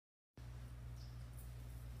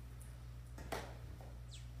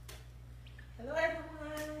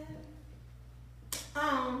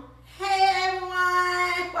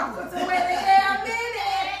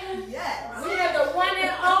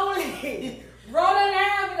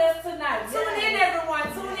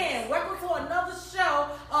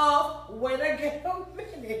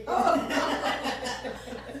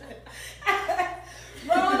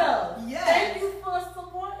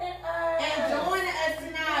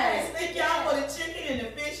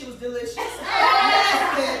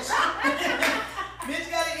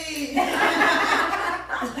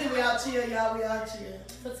while we out here.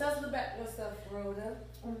 So tell us about yourself, Rhoda.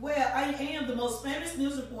 Well, I am the most famous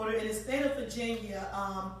news reporter in the state of Virginia.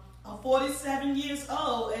 I'm 47 years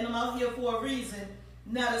old, and I'm out here for a reason,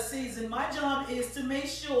 not a season. My job is to make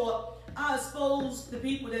sure I expose the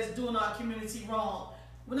people that's doing our community wrong.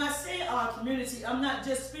 When I say our community, I'm not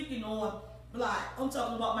just speaking on black. I'm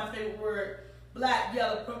talking about my favorite word, black,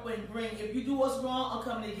 yellow, purple, and green. If you do us wrong, I'm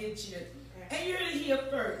coming to get you. And you're to hear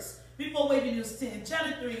first. Before Wavy News 10,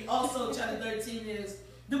 Channel 3, also Channel 13 is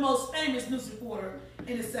the most famous news reporter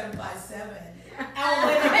in the 757.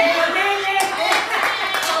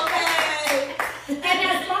 Okay. And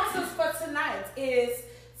our sponsors for tonight is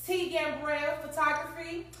T. Gambrell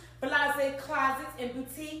Photography, Blase Closets and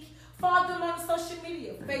Boutique. Follow them on social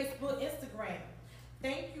media, Facebook, Instagram.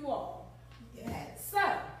 Thank you all. Yes.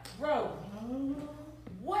 So, Rhoda,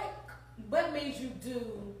 what made you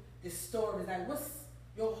do this story? Like, what's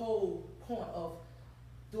your whole point of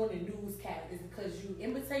doing the newscast? Is it because you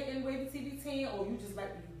imitating Wavy TV 10, or you just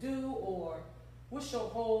like what you do, or what's your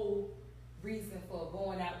whole reason for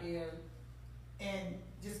going out there and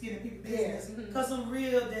just getting people business? Yeah. Because I'm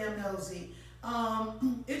real damn nosy.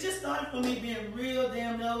 It just started for me being real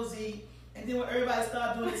damn nosy, and then when everybody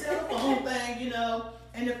started doing the telephone thing, you know,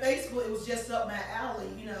 and the Facebook, it was just up my alley,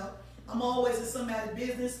 you know. I'm always in somebody's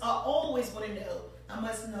business. I always want to know. I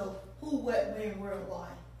must know who, what, when, where, why.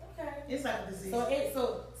 Okay. It's like a disease.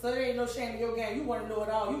 So there ain't no shame in your game. You want to know it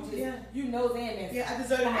all. You just you know the end. Yeah, I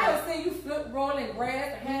deserve it. I have seen you flip, rolling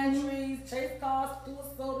grass, hand trees, chase cars, do a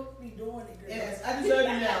soda. Be doing it, girl. Yes, I deserve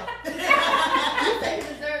to know. You say you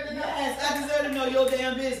deserve to know. Yes, I deserve to know your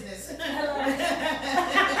damn business.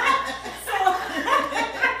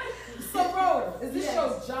 So, Rhoda, is this your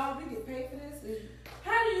job? You get paid for this?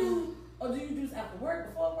 How do you, or do you do this after work,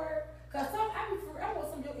 before work? Because I want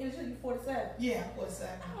some of your energy. You 47. Yeah, 47.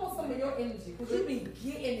 I want some of your energy. Because you be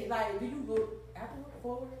getting it. Like, do you go after work,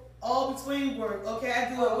 before work? All between work, okay? I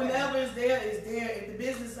do it whenever it's there, it's there. If the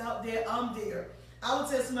business is out there, I'm there. I would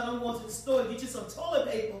tell somebody I'm going to the store to get you some toilet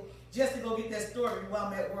paper just to go get that story while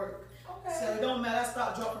I'm at work. Okay. So it don't matter. I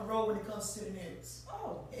stop, drop, and roll when it comes to the news.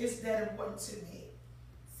 Oh. It's that important to me.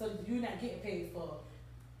 So you're not getting paid for?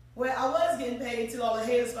 Well, I was getting paid until all the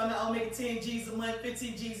haters found out I was making 10 G's a month,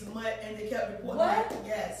 15 G's a month, and they kept reporting. What?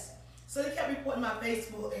 Yes. So they kept reporting my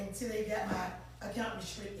Facebook until they got my account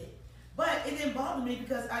restricted. But it didn't bother me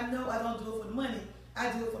because I know I don't do it for the money.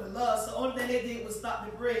 I do it for the love. So the only thing they did was stop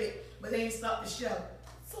the bread, but they ain't stop the show.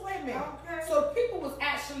 So wait a minute. Okay. So people was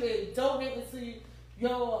actually donating to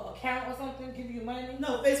your account or something, giving you money?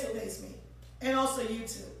 No, Facebook pays me. And also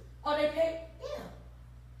YouTube. Oh, they pay? Yeah.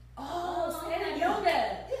 Oh, so I didn't know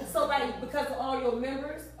that. Yeah. So like because of all your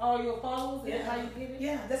members, all your followers, and how you get it?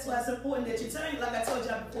 Yeah, that's why it's important that you turn, like I told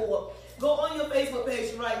y'all before, go on your Facebook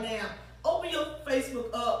page right now. Open your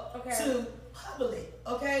Facebook up to public,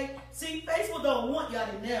 okay? See, Facebook don't want y'all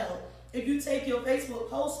to know. If you take your Facebook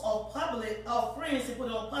post off public, off friends, and put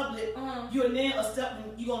it on public, you're now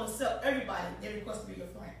accepting, you're going to accept everybody that requests to be your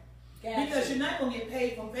friend. Gotcha. Because you're not going to get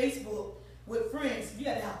paid from Facebook with friends. You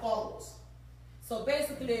got to have followers. So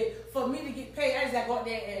basically, for me to get paid, I just got to go out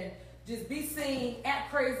there and just be seen,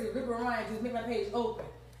 act crazy, rip around, just make my page open.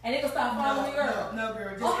 And they gonna start following me, girl. No,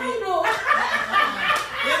 girl. Just I know.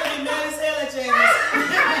 They're gonna be mad as hell at you.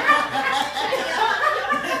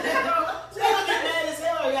 They're gonna get mad as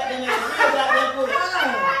hell. You got them real goddamn food.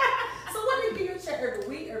 So what do you give your check every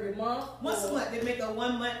week, every month? Once a month, they make a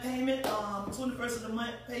 1 month payment. 21st of the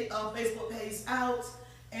month, Facebook pays out,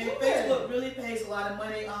 and Facebook really pays a lot of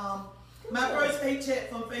money. My first paycheck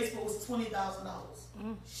from Facebook was $20,000.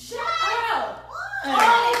 Shut up!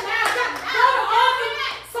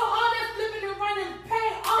 So all that flipping and running, pay.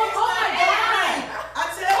 Oh my God! I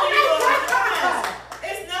tell you,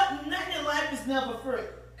 it's nothing in life is never free.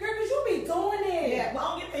 Girl, cause you be doing it. Yeah, well, I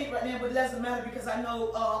don't get paid right now, but it doesn't matter because I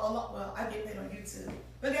know a lot. Well, I get paid on YouTube,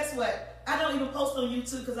 but guess what? I don't even post on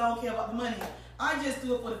YouTube because I don't care about the money. I just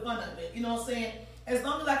do it for the fun of it. You know what I'm saying? As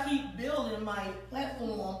long as I keep building my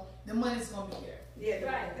platform, the money's gonna be there. Yeah,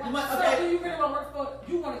 right. Okay. So do you really want to work for?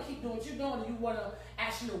 You want to keep doing what you're doing, or you want to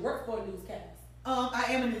actually work for a newscast? I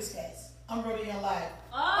am a newscast. I'm Rhoda Young Live.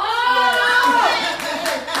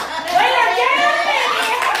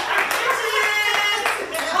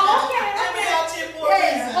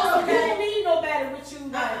 You don't need nobody with you.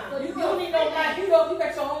 Like, you don't need nobody. You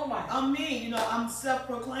got your own life. I'm me. You know, I'm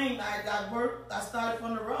self-proclaimed. I work. I started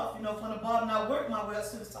from the rough. You know, from the bottom. I worked my way up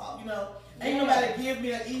to the top. You know, ain't nobody give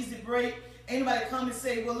me an easy break. Ain't nobody come and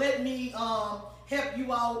say, well, let me help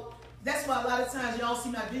you out. That's why a lot of times y'all see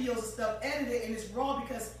my videos and stuff edited and it's raw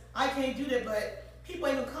because I can't do that. But people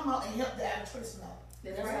ain't gonna come out and help the actress out.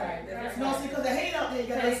 That's right. That's You know what I'm saying? Because the hate out there, you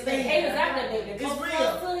gotta The understand. haters out there, they It's come real.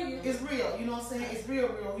 close to you. It's real. You know what I'm saying? It's real.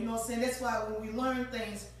 You know what I'm saying? That's why when we learn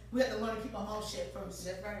things, we have to learn to keep our mouth shut first.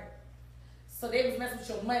 That's right. So they was messing with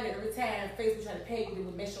your money every time Facebook trying to pay you, they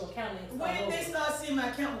would mess your account in. When they start seeing my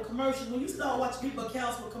account with commercials, when you start watching people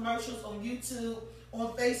accounts with commercials on YouTube,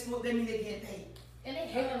 on Facebook, that mean they getting paid. And they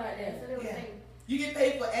hating like that. So they were Yeah. saying, You get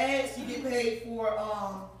paid for ads, you get paid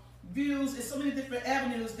for views. There's so many different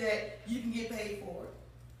avenues that you can get paid for.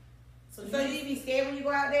 So So you be scared when you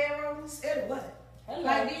go out there, Rose? Scared of what? hello.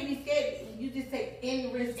 Like, do you be scared? You just take any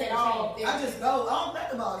risk Take at a all? chance. I just go. I don't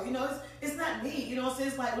think about it. You know, it's not me. You know what I'm saying?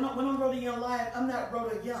 It's like when I'm Rhoda Young Live, I'm not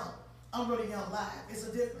Rhoda Young. I'm Rhoda Young Live. It's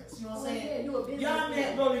a difference. You know what I'm saying? yeah, you a business. Y'all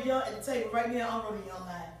met Rhoda Young at the table right now. I'm Rhoda Young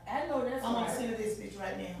Live. I know that's I'm on the right. scene of this bitch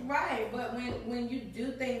right now. Right, but when you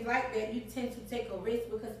do things like that, you tend to take a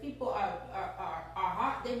risk because people are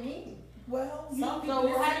hard. They mean. Well, Some So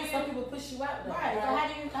people, how do you- some people push you out though. Right.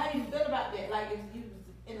 So how do you feel about that? Like if you was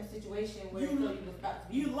in a situation where You- you was about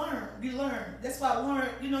to be. you learn. That's why I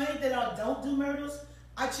learned. You know, ain't that I don't do murders.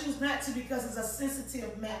 I choose not to because it's a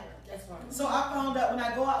sensitive matter. That's right. So I found out when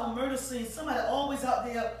I go out on murder scenes, somebody always out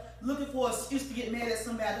there looking for an excuse to get mad at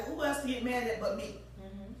somebody. Who else to get mad at but me?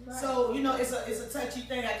 Mm-hmm. So, you know, it's a touchy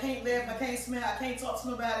thing. I can't laugh, I can't smile, I can't talk to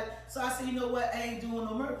nobody. So I said, you know what, I ain't doing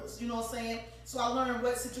no murders. You know what I'm saying? So I learned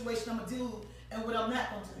what situation I'm gonna do and what I'm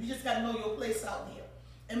not gonna do. You just gotta know your place out there.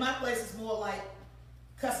 And my place is more like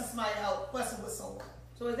cussing somebody out, fussing with someone.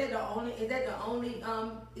 So is that the only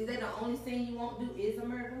thing you won't do is a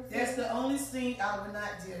murder? That's the only thing I would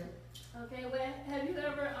not do. okay, well, have you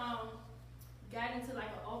ever got into like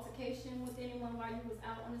an altercation with anyone while you was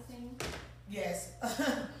out on the scene? Yes.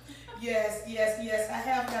 yes. I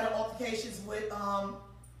have got altercations with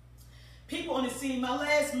people on the scene. My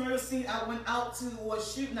last murder scene I went out to, or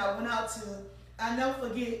shooting I went out to, I never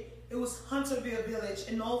forget, it was Hunterville Village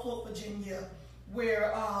in Norfolk, Virginia,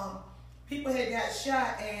 where people had got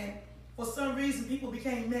shot, and for some reason people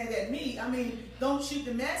became mad at me. I mean, don't shoot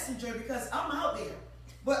the messenger because I'm out there.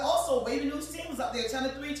 But also, Wavy News team was out there,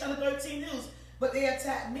 Channel 3, Channel 13 News, but they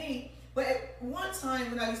attacked me. But at one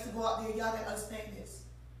time when I used to go out there, y'all gotta understand this.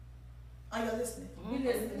 Are y'all listening? We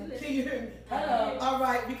listening. Can you hear me? Hello. All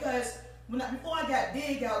right, because before I got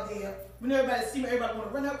big out there, when everybody see me, everybody want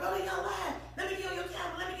to run up, brother, y'all live. Let me get on your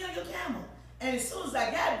camera. Let me get on your camera. And as soon as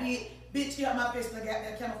I got big, bitch, get out my face and I got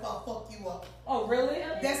that camera, I'll fuck you up. Oh really?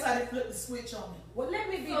 That's how they flipped the switch on me. Well, let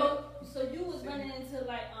me be. So you was running into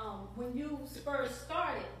like when you first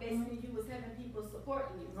started, basically you was having people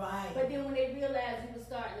supporting you. Right. But then when they realized you was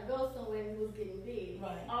starting to go somewhere and you was getting big,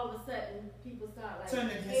 Right. all of a sudden people start like Turn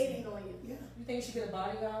against hating me. on you. Yeah. You think you should get a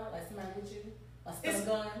bodyguard, like somebody with you, a stun It's-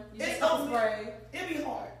 gun, you it's get some only- spray, It'd be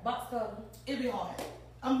hard. box cover. It'd be hard.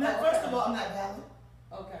 I'm not. Oh, First okay. of all, I'm not violent.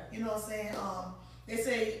 Okay. You know what I'm saying? They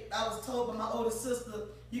say I was told by my older sister,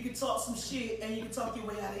 you can talk some shit and you can talk your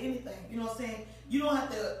way out of anything. You know what I'm saying? You don't have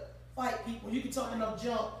to fight people. You can talk enough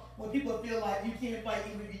junk when people feel like you can't fight.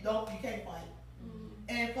 Even if you don't, you can't fight.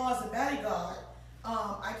 And as far as the bodyguard,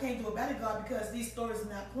 I can't do a bodyguard because these stories are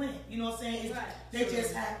not planned. You know what I'm saying? It's, Right. They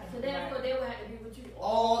just happen. So therefore they would have to be with you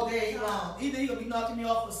All day the time. long. Either you're gonna be knocking me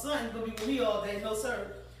off or something, you're gonna be with me all day. No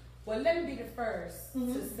sir. Well, let me be the 1st to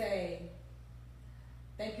Mhm. say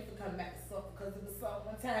thank you for coming back to Suffolk, because it was so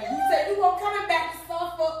one time you said you were coming back to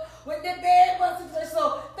Suffolk with the bad bus situation.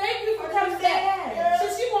 So thank you for coming back. Yeah. So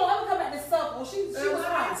she won't ever come back to Suffolk. She was Let me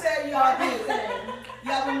hot. tell y'all this.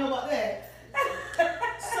 Y'all wanna know about that?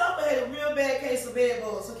 Suffolk had a real bad case of bed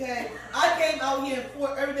bugs, okay? I came out here and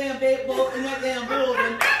fought every damn bed bug in that damn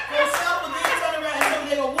building. For Suffolk then turn around and tell me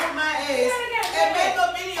they gonna whoop my ass and make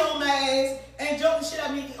a video on my ass and joke the shit out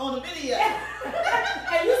of me on the video.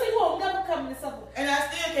 And you said you won't never come to Suffolk. And I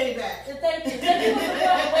still came back. And thank you. Thank you for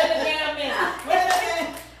the damn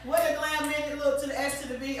man. What a glam minute, look to the S to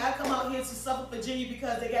the V. I come out here to Suffolk, Virginia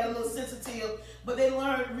because they got a little sensitive, but they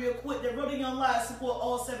learned real quick that Rhoda Young Live support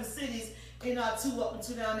all 7 cities in our 2 up and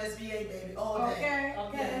 2 down SVA, baby, all day. Okay.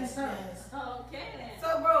 Okay. Yes, yes. Okay then.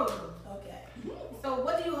 So, Rose, Okay. so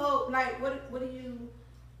what do you hope? Like, what do you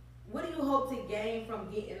hope to gain from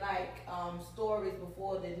getting like stories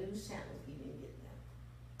before the news channels even get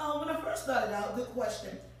them? When I first started out, good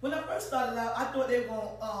question. When I first started out, I thought they were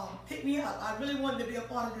gonna pick me up. I really wanted to be a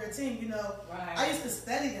part of their team, you know. Right. I used to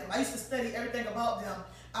study them. I used to study everything about them.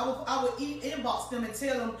 I would inbox them and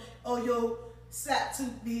tell them, oh, your sack too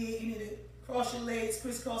big, you need to cross your legs,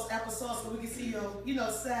 crisscross applesauce so we can see your,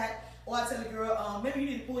 sack. Or I tell the girl, maybe you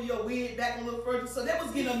need to pull your wig back a little further. So they was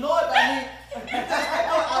getting annoyed by me because I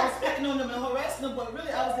thought I was picking on them and harassing them, but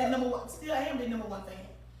really I was their number one. Still, I am their number 1 fan.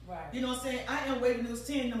 Right. You know what I'm saying? I am Wavy News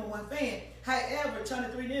 10 number 1 fan. However, Channel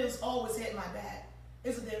 3 News always had my back.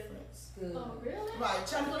 It's a difference. Good. Oh, really? Right.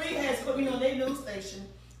 Channel 3 has put me on their news station,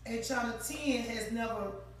 and Channel 10 has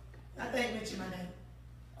never, I think, mentioned my name.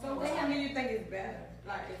 So What channel do you think is better?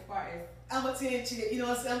 Like as far as I'm a 10 chick, you know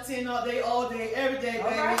what I'm saying? I'm 10 all day, every day, baby. All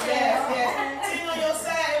right, Yes, all yes. 10 on your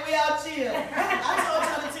side, and we out chill. I told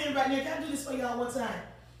Channel 10 right now, can I do this for y'all one time?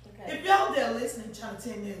 Okay. If y'all there listening to Channel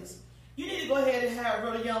 10 News, you need to go ahead and have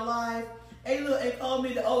Rhoda Young Live. Hey, look, they call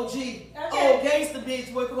me the OG. Okay. Oh, gangsta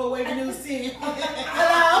bitch working her way to News 10.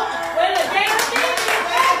 Hello? Wait a minute.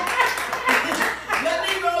 Let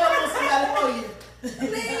me roll up on somebody for you.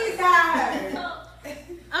 please guys.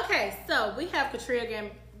 Okay, so we have Katrina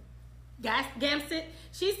Gamsit.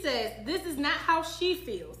 She says this is not how she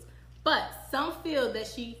feels, but some feel that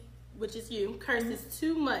she, which is you, curses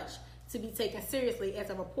too much to be taken seriously as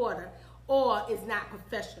a reporter, or is not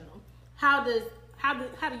professional. How do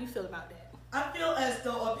you feel about that? I feel as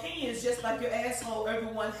though opinions, just like your asshole,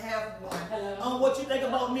 everyone have one. Hello. What you think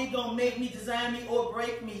about me don't make me, design me, or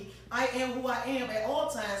break me. I am who I am at all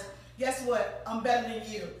times. Guess what? I'm better than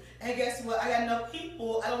you. And guess what? I got enough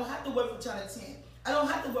people. I don't have to work for Channel 10. I don't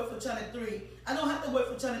have to work for Channel 3. I don't have to work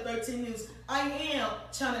for Channel 13 News. I am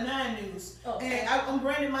Channel 9 News. Okay. And I'm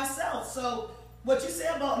branding myself. So what you say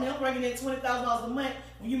about me, I'm bringing in $20,000 a month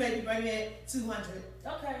when you may be bringing in $200.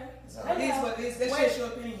 Okay. So it is what it is. That's just your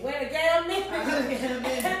opinion. Wait a minute.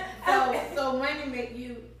 So money make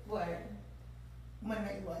you what? Money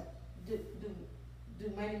make you what? Do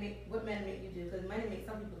money make what money make you do? Because money make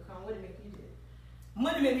some people come. What it make you do?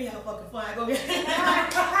 Money make me have fucking fun. I go get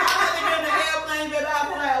I get in the airplane, baby, I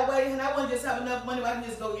fly away, and I want to just have enough money where I can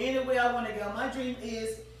just go anywhere I want to go. My dream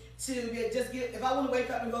is to if I want to wake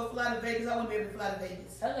up and go fly to Vegas, I want to be able to fly to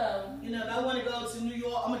Vegas. Hello. You know, if I want to go to New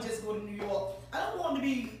York, I'm going to just go to New York. I don't want to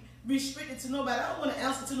be restricted to nobody. I don't want to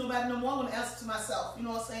answer to nobody no more. I want to answer to myself. You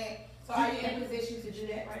know what I'm saying? So are you in a position to do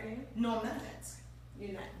that right now? No, I'm not.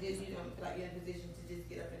 You're not. You don't feel like you're in a position to just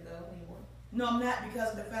get up and go when you want. No, I'm not,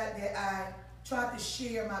 because of the fact that I tried to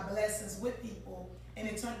share my blessings with people, and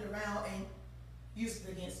they turned around and used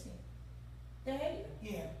it against me. They hate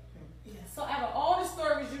you. Yeah. Yeah. So out of all the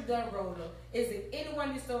stories you've done, Rhoda, is it any one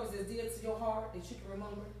of these stories that's dear to your heart that you can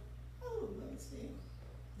remember? Oh, let me see.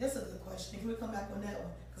 That's a good question. Can we come back on that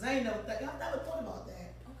one? Because I never thought about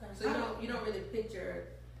that. Okay. So you don't really picture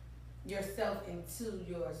yourself into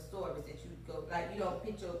your stories that you go, like you don't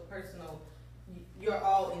picture personal. You're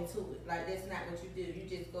all into it. Like that's not what you do. You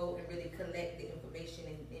just go and really collect the information,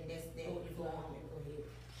 and that's then you go on and go ahead.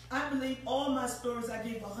 I believe all my stories I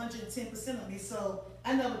give 110% of me, so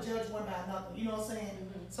I never judge one by another. You know what I'm saying?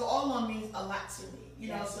 Mm-hmm. So all of them means a lot to me. You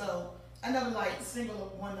know, Yes. so I never like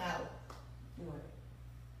single one out. Right.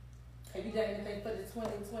 Have you done anything for the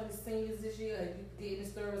 2020 seniors this year? Have you did any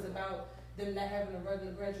stories about them not having a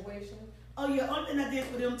regular graduation? Oh yeah, only thing I did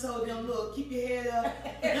for them, told them, look, keep your head up.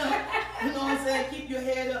 You know what I'm saying? Keep your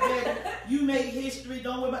head up, baby. You made history.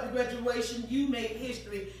 Don't worry about the graduation. You made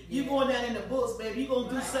history. You Yeah. going down in the books, baby. You gonna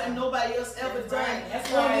do Right. something nobody else ever That's done right.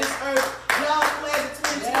 That's on right. this earth. Y'all class of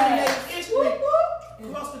 2020 Yes. made history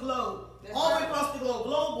across the globe, That's all the way right. across the globe.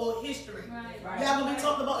 Global history. Right. Right. Y'all gonna be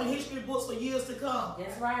talking about in history books for years to come.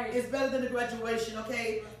 That's right. It's better than the graduation,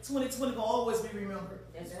 okay? 2020 gonna always be remembered.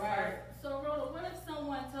 That's right. So, Rhoda, what if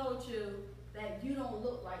someone told you that you don't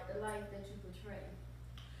look like the life that you portray?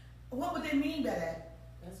 What would they mean by that?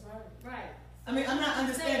 That's right. Right. I mean, I'm not Say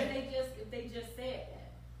understanding. if they just said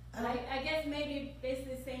that. I don't- Like, I guess maybe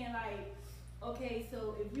basically saying like, okay,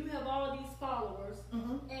 so if you have all these followers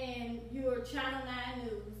Mhm. and you're Channel 9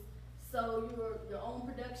 News, so you're your own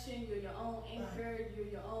production, you're your own anchor, you're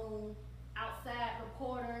your own outside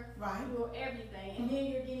reporter, Right. you're everything, and then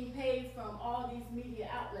you're getting paid from all these media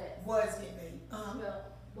outlets. Was getting paid.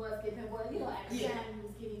 Was getting paid, well, you know, at the Yeah. time you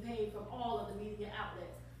was getting paid from all of the media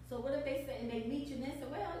outlets. So what if they say, and they meet you and they say,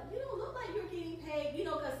 well, you don't look like you're getting paid, you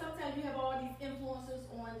know, because sometimes you have all these influencers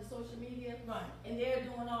on the social media, Right. and they're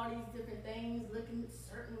doing all these different things, looking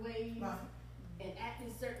certain ways, Right. and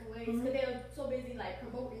acting certain ways, Mhm. because they're so busy like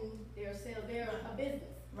promoting their sales. They're Right. a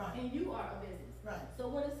business, Right. and you are a business. Right. So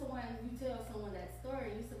what if you tell someone that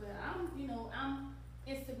story, and you say, well, I'm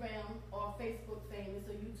Instagram or Facebook famous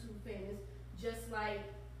or YouTube famous, just like,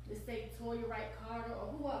 let's say, Toya Wright Carter or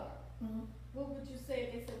whoever. Mhm. What would you say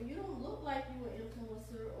if they said, well, you don't look like you an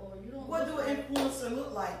influencer, or you don't What do look an like... influencer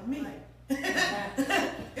look like? Me. Right.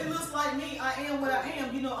 It looks like me. I am what I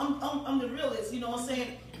am. You know, I'm the realest. You know what I'm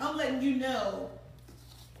saying? I'm letting you know.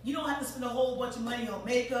 You don't have to spend a whole bunch of money on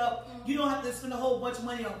makeup. You don't have to spend a whole bunch of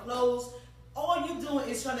money on clothes. All you doing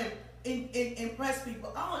is trying to impress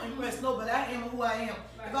people. I don't impress nobody. I am who I am.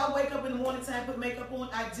 If I wake up in the morning time, put makeup on,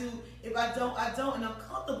 I do. If I don't, I don't. And I'm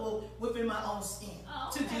comfortable within my own skin Oh,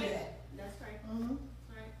 to do okay. that. That's right. Mm-hmm.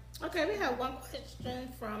 Okay, we have one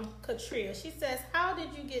question from Katria. She says, "How did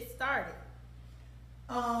you get started?"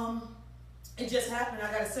 It just happened.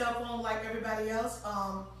 I got a cell phone like everybody else.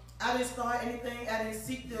 I didn't start anything. I didn't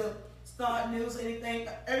seek to start news or anything.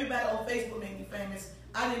 Everybody on Facebook made me famous.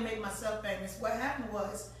 I didn't make myself famous. What happened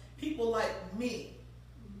was people like me.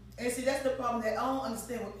 And see, that's the problem that I don't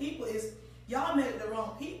understand with people is y'all made the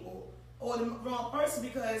wrong people or the wrong person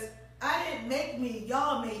because I didn't make me.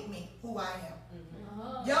 Y'all made me who I am.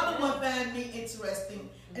 Y'all the one find me interesting.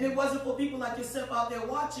 And it wasn't for people like yourself out there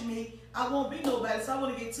watching me, I won't be nobody. So I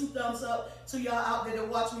want to get 2 thumbs up to y'all out there that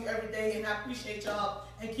watch me every day. And I appreciate y'all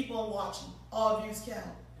and keep on watching. All views count.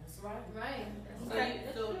 That's right. Right. That's So, right.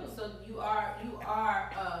 That's true. so you are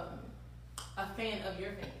a fan of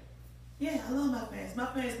your fans. Yeah, I love my fans. My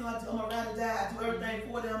fans know I'm a ride or die. I do everything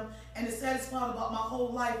for them. And the saddest part about my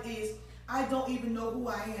whole life is I don't even know who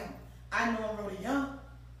I am. I know I'm really young.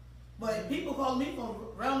 But people call me from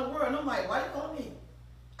around the world, and I'm like, why they call me?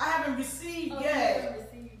 I haven't received Oh, yet. you haven't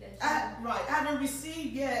received that I haven't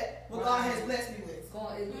received yet what God has blessed me with. It's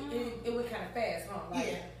going. It went kind of fast, huh? Like,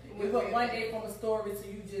 Yeah. It went one day from a story to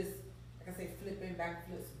you just, like I say, flipping,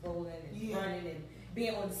 backflips, rolling, and running, and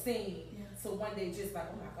being on the scene. Yeah. So one day, just like,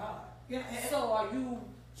 oh my God. Yeah. So are you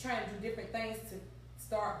trying to do different things to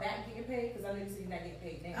start back getting paid? Because I know you said you're not getting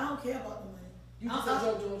paid now. I don't care about the money. You just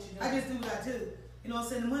enjoy doing what you do. I just do what I do. You know what I'm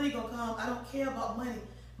saying? The money gonna come. I don't care about money.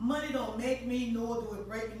 Money don't make me nor do it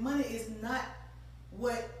break me. Money is not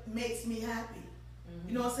what makes me happy.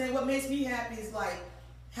 You know what I'm saying? What makes me happy is like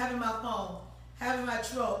having my phone, having my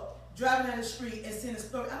truck, driving down the street and seeing a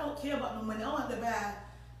story. I don't care about no money. I don't have to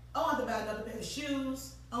buy another pair of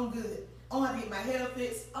shoes. I'm good. I don't have to get my hair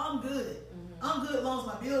fixed. I'm good. I'm good as long as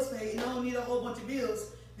my bills paid. And I don't need a whole bunch of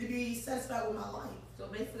bills to be satisfied with my life. So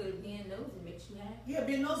basically, being nosy makes you happy. Yeah,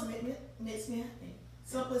 being nosy makes me happy.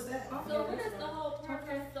 Simple as that. So what is the whole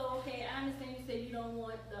purpose? So okay, I understand you said you don't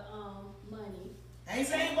want the money. I ain't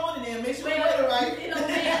saying going in there. Make sure you Well, get it right. It don't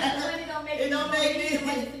make the money don't make It don't make you need the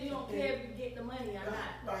money, me. so you don't care if you get the money or not.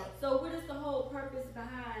 Right. So what is the whole purpose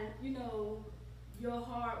behind, your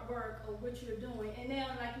hard work or what you're doing? And now,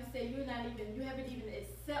 like you said, you haven't even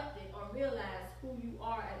accepted or realized who you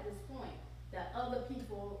are at this point. That other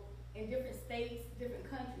people in different states, different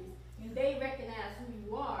countries, they recognize who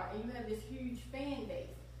you are, and you have this huge fan base.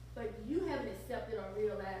 But you haven't accepted or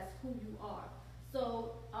realized who you are.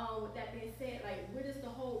 So, with that being said, like, what is the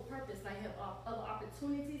whole purpose? Like, have other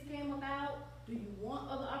opportunities came about? Do you want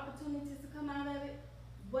other opportunities to come out of it?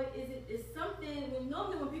 What is it? It's something,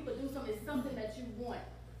 normally when people do something, it's something that you want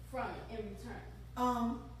from it in return.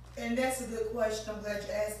 And that's a good question. I'm glad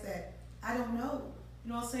you asked that. I don't know. You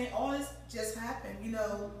know what I'm saying? All this just happened.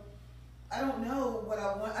 I don't know what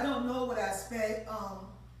I want. I don't know what I expect. I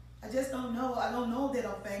just don't know. I don't know that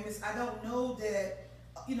I'm famous. I don't know that,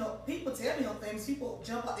 people tell me I'm famous. People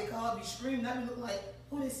jump out their car, be screaming. I be looking like,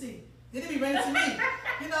 who they see? They be running to me.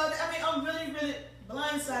 I'm really, really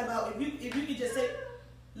blindsided about if you could just say,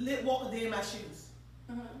 walk a day in my shoes.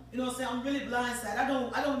 You know what I'm saying? I'm really blindsided. I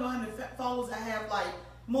don't know how many followers I have. Like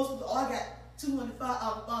most people, I got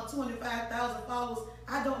 205,000 followers.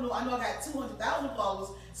 I don't know. I know I got 200,000 followers.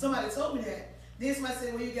 Somebody told me that. Then somebody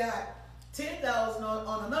said, well, you got 10,000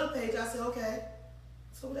 on another page. I said, okay.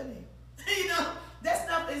 So what that mean? That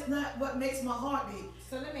stuff is not what makes my heart beat.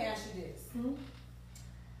 So let me ask you this.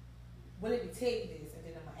 Will it be take this, and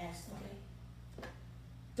then I'm gonna ask something. Okay.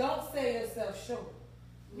 Don't sell yourself short.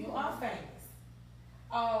 You are famous.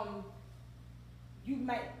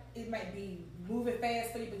 It might be moving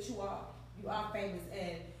fast for you, but you are famous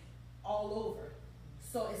and all over.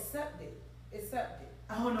 So accept it.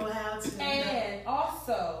 I don't know how to. And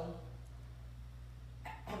also,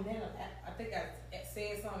 and then I think I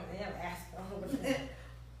said something and then I asked, I don't know what you meant.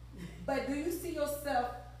 But do you see yourself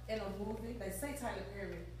in a movie? Like say Tyler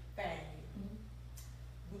Perry fan you.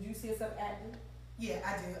 Would you see yourself acting? Yeah,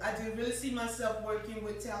 I do. I do really see myself working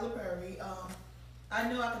with Tyler Perry. I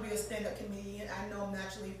know I can be a stand-up comedian. I know I'm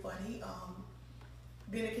naturally funny.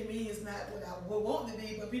 Being a comedian is not what I would want to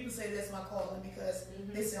be, but people say that's my calling because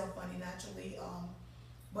they say I'm funny naturally.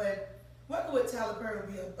 But working with Tyler Perry would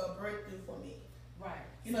be a breakthrough for me. Right.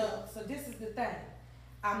 So this is the thing.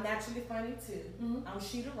 I'm naturally funny too. I'm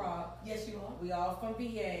Sheeta Rock. Yes, you are. We all from VA.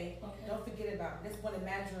 Okay. Don't forget about it. That's one of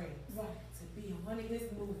my dreams. Right. To be in one of his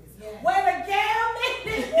movies. Yeah. Where the gal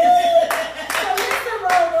made it. So listen,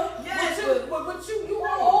 Rhoda. Yes. But you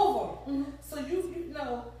all over. So you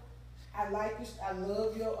know, I like you. I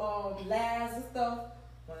love your laughs and stuff.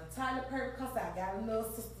 When Tyler Perry comes out, I got another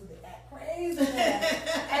sister that act crazy.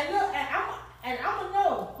 And look, and I'm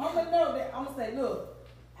gonna know that I'm gonna say, look,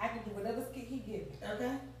 I can do whatever skit he gives me.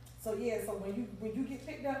 Okay. So yeah, so when you get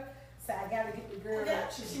picked up, say I gotta get the girl. I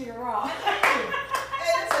got you. She raw.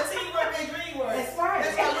 Hey, that's a teamwork and green work. That's right.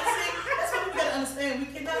 That's what we gotta understand.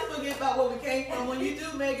 We cannot forget about where we came from. When you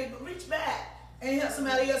do make it, reach back and help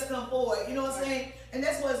somebody else come forward. You know what I'm saying? And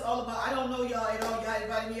that's what it's all about. I don't know y'all at all. Y'all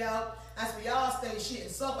invited me out. I said, y'all stay shit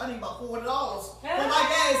and stuff. I need about $40 for my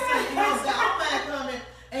gas tank. You know what I'm saying? I'm not coming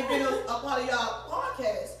and being a part of y'all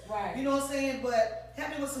podcast. Right. You know what I'm saying? But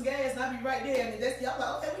help me with some gas and I'll be right there. I mean, that's y'all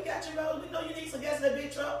like, okay, we got you, bro. We know you need some gas in that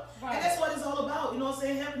big truck. Right. And that's what it's all about. You know what I'm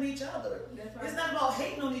saying? Helping each other. That's right. It's not about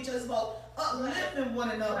hating on each other. It's about uplifting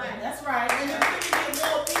one another. Right. That's right. And if we can get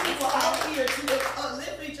more people out here to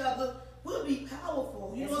uplift each other, we'll be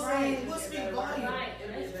powerful. You know what I'm saying? We'll speak volume. Right,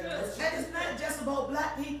 that's true. And it's not just about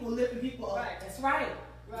black people lifting people up. Right. That's right.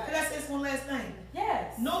 Right. And that's one last thing.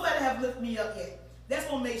 Yes. Nobody have lifted me up yet. That's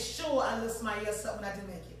gonna make sure I lift somebody else up when I do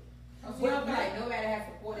make it. So you don't feel like nobody has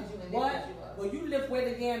supported you and What? lifted you up. Well, you lift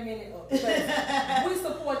way the damn minute up. We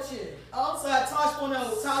support you. Also, Tosh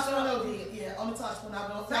 1.0 did. Yeah, on the Tosh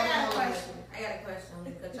 1.0. So I got a question. I'm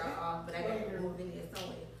gonna cut y'all off, but I gotta move in here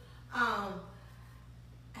somewhere.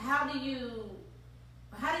 How do you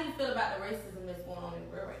feel about the racism that's going on in the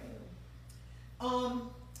world right now?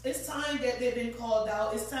 It's time that they've been called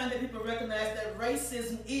out. It's time that people recognize that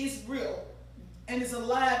racism is real and it's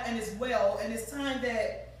alive and it's well. And it's time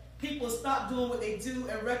that people stop doing what they do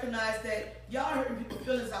and recognize that y'all hurting people's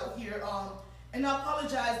feelings out here. And I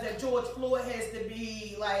apologize that George Floyd has to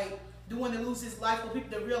be like the one to lose his life for people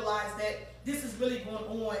to realize that this is really going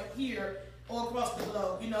on here all across the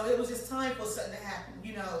globe. You know, it was just time for something to happen.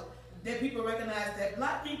 You know, that people recognize that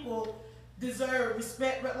black people deserve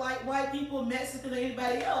respect like white people, Mexican, or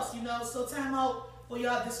anybody else, you know. So time out for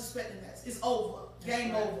y'all disrespecting us. It's over.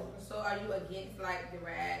 Game over. So are you against like the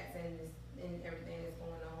riots and everything that's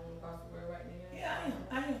going on across the world right now? Yeah,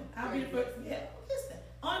 I am. I'll be the first. Yeah, I'm against that.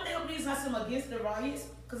 Only reason I say I'm against the riots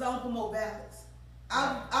because I don't promote violence.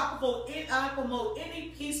 I promote any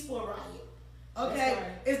peaceful riot. Okay, right.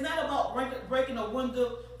 It's not about breaking a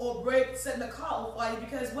window or setting a car on fire,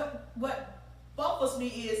 because what baffles me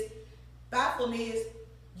is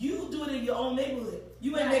you do it in your own neighborhood.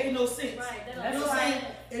 You ain't making no sense. Right. You know what I'm saying?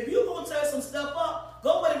 If you gonna tear some stuff up,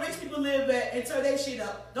 go where the rich people live at and tear their shit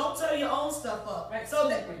up. Don't tear your own stuff up. Right. So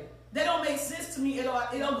that don't make sense to me at all.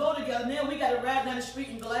 It don't go together. Now we gotta ride down the street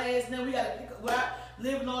in glass. Now we gotta pick up where I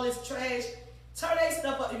live in all this trash. Tear their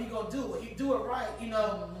stuff up if you're gonna do it. You do it right, you know.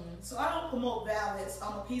 Mm-hmm. So I don't promote violence.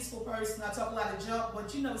 I'm a peaceful person. I talk a lot of junk,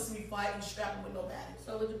 but you never see me fighting, strapping with nobody.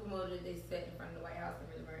 So would you promote it? They sat in front of the White House and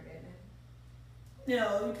really burned that down?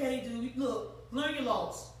 No, you can't do. Look, learn your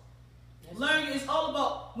laws. It's all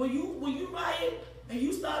about when you riot and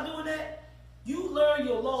you start doing that. You learn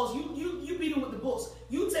your laws. You beat them with the books.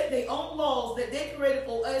 You take their own laws that they created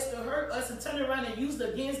for us to hurt us and turn around and use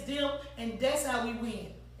it against them, and that's how we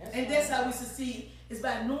win. That's how we succeed. It's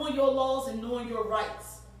by knowing your laws and knowing your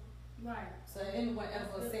rights. Right. So anyone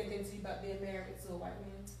ever said anything to you about being married to a white man?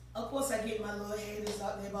 Of course, I get my little haters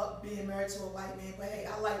out there about being married to a white man, but hey,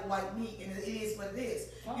 I like white meat, and it is what it is.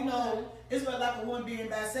 You know, it's like a woman being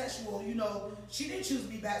bisexual. You know, she didn't choose to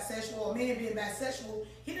be bisexual. A man being bisexual,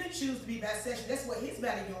 he didn't choose to be bisexual. That's what his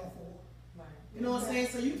body going for. Right. You know what I'm saying?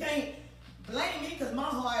 So you can't blame me because my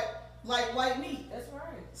heart like white meat. That's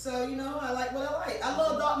right. So, you know, I like what I like. I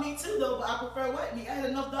love dark meat too, though, but I prefer white meat. I had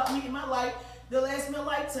enough dark meat in my life to last me a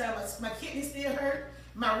lifetime. My kidneys still hurt.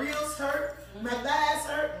 My ribs hurt. My thighs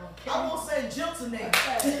hurt. I won't say jumps in there.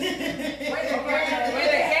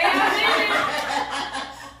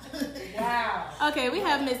 Wow. Okay, we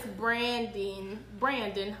have Miss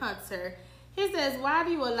Brandon Hunter. He says, why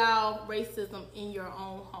do you allow racism in your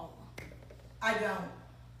own home? I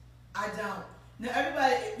don't. Now,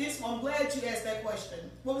 everybody, I'm glad you asked that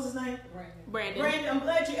question. What was his name? Brandon, I'm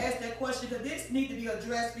glad you asked that question because this needs to be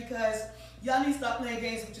addressed because y'all need to stop playing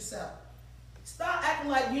games with yourself. Stop acting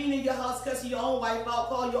like you ain't in your house cussing your own wife out,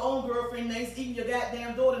 call your own girlfriend names, even your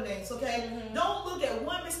goddamn daughter names, okay? Mm-hmm. Don't look at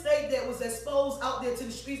one mistake that was exposed out there to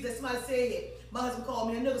the streets that somebody said, my husband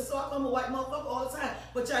called me a nigga, so I'm a white motherfucker all the time,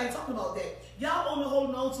 but y'all ain't talking about that. Y'all only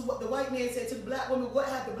holding on to what the white man said to the black woman, what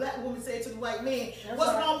have the black woman said to the white man. That's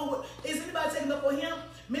What's right. wrong with is anybody taking up for him?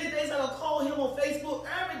 Many days I gonna call him on Facebook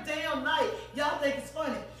every damn night. Y'all think it's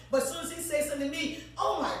funny. But as soon as he says something to me,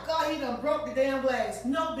 oh my God, he done broke the damn glass.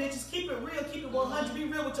 No, bitches, keep it real, keep it 100, be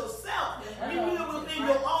real with yourself. Be real within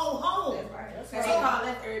your own home. That's right. That's Because right. they call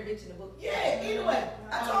that every bitch in the book. Yeah, anyway,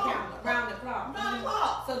 I told him. Round the clock. Round the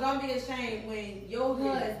clock. So don't be ashamed when your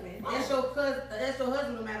husband, that's your cousin, that's your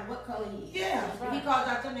husband no matter what color he is. Yeah. If he calls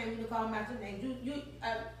out your name, you call him out your name.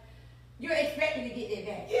 You're expecting to get that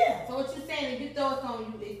back. Yeah. So what you saying, if you throw it on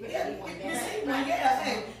you, expect to get one back.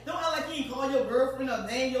 Hey, don't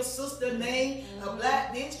your sister name, a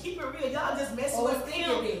black bitch. Keep it real. Y'all just messing with stinky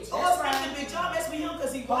him. bitch. Oh, That's stinky right. bitch. Y'all mess with him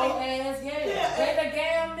because he Whole white. ass, yeah. Yeah. Wait a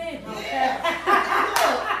damn minute.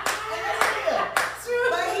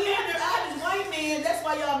 But he in there, I this white man, that's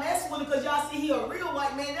why y'all messing with him, because y'all see he a real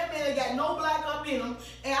white man. That man ain't got no black up in him.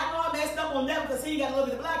 And I know I messed up on that because he ain't got a little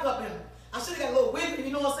bit of black up in him. I should have got a little wiggle,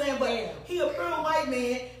 you know what I'm saying? But Yeah. he a pure white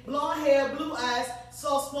man, blonde hair, blue eyes,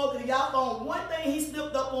 soft smoking. Y'all found one thing he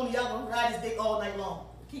slipped up on, y'all gonna ride his dick all night long.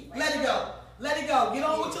 Let it go. Let it go. Get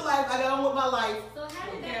on with your life. I got on with my life. So how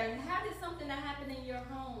did something that happened in your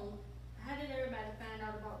home, how did everybody find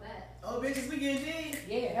out about that? Oh, bitches, we getting deep.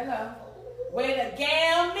 Yeah, hello. Wait a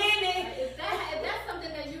damn minute. If that's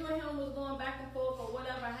something that you and him was going back and forth or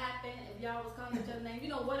whatever happened, if y'all was calling each other names, you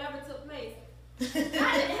know, whatever took place,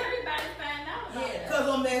 how did everybody find out about Yeah. it? Because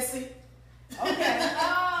I'm messy. Okay.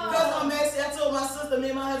 Because I'm messy. I told my sister, me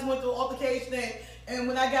and my husband went through an altercation, and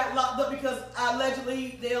when I got locked up because I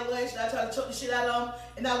they alleged I tried to choke the shit out of him,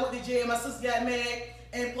 and I went to jail. My sister got mad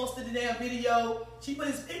and posted the damn video. She put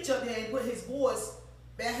his picture up there and put his voice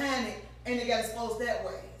behind it, and it got exposed that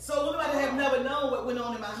way. So nobody have never known what went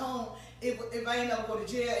on in my home. If I ain't never go to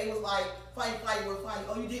jail, it was like fight.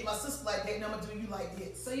 Oh, you did my sister like that, and I'm gonna do you like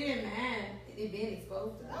this. So you didn't mind it being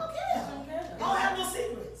exposed to I them? don't care. I don't have no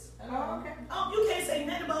secrets. Oh, okay. You can't say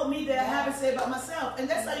nothing about me that I haven't said about myself, and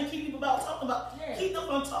that's how you keep people about talking about. Yeah. Keep them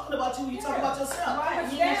from talking about you when you talk about yourself.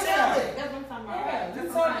 Right. You Yeah. tell it. That's what I'm talking about. Yeah, That's you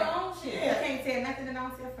what told I'm your saying. own shit. Yeah. You can't tell nothing that I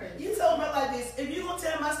don't tell first. You tell me like this. If you gonna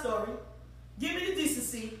tell my story, give me the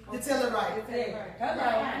decency to tell it right. Yeah.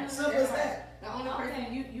 Hello. Right. Simple as that. The only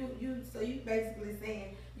person so you basically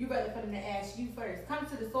saying you rather for them to ask you first. Come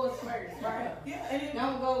to the source first, right? Yeah, and it,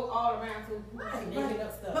 Don't go all around to Right, Making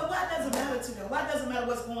up stuff. but why does it matter to them? Why does it matter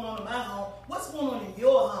what's going on in my home? What's going on in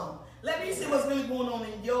your home? Let me see what's really going on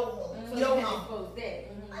in your home. so Your you can home. expose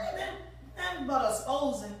that. I ain't nothing about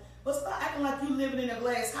exposing, but stop acting like you living in a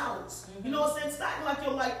glass house. You know what I'm saying? Stop acting like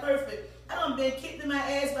your life perfect. I done been kicked in my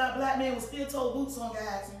ass by a black man with steel-toe boots on,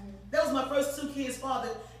 guys. That was my first 2 kids' father.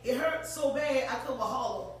 It hurt so bad I couldn't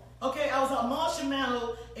hollow. Okay, I was at Marshall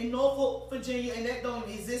Manor in Norfolk, Virginia, and that don't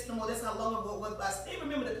even exist no more. That's how long ago it was, but I still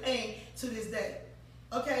remember the pain to this day.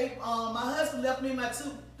 Okay, my husband left me and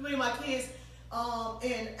 3 of my kids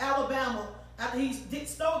in Alabama after he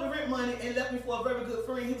stole the rent money and left me for a very good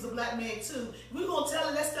friend. He was a black man too. We're gonna tell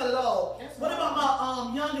it, let's tell it all. That's What right. about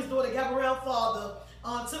my youngest daughter, Gabrielle father,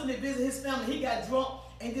 took me to visit his family. He got drunk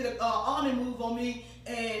and did an army move on me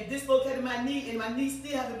and dislocated my knee, and my knee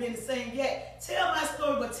still hasn't been the same yet. Tell my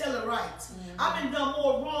story, but tell it right. I've been done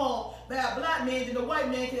more wrong by a black man than a white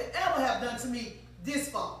man could ever have done to me this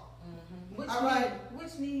far. Which All right.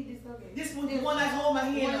 Which knee dislocated? This was the one I hold my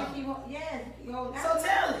The hand one on. you keep yes, you hold So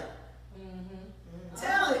tell it.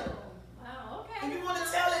 Tell it. Wow, If okay. you want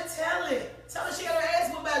to tell it, tell it. Tell her she got her ass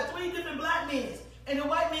whooped by 3 different black men. And the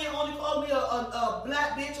white man only called me a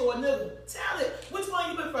black bitch or a nigga. Tell it. Which one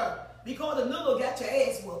you prefer? Because the nigga got your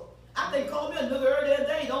ass whooped. I think call me a nigga every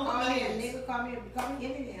day. Don't whip Call my me a hands. nigga, call me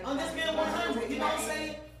anything. I'm just being 100. You know what I'm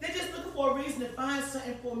saying? They're just looking for a reason to find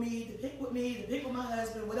something for me, to pick with my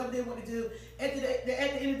husband, whatever they want to do. At the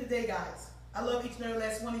end of the day, guys, I love each and every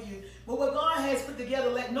last one of you. But what God has put together,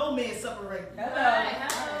 let no man separate. Hello. Right,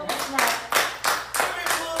 hello. That's right. Spirit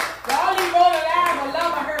The only roll alive will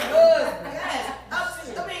love her husband. yes.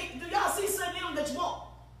 I mean, do y'all see something in them that you want?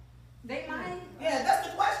 They might. Yeah, that's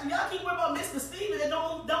the question. Y'all keep worrying about Mr. Steven that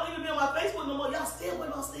don't even be on my Facebook no more. Y'all still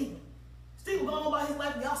worried about Steven. Steven going on about his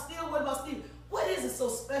life, and y'all still worried about Steven. What is it so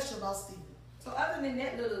special about Steven? So other than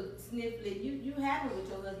that little snifflet, you happy with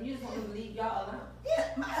your husband? You just want to leave y'all alone? Yeah,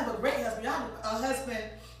 I have a great husband. I have a husband.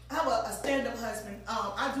 I have a stand-up husband.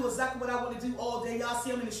 I do exactly what I want to do all day. Y'all see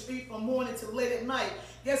him in the street from morning to late at night.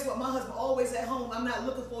 Guess what? My husband always at home. I'm not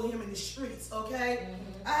looking for him in the streets, okay?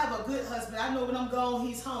 I have a good husband. I know when I'm gone,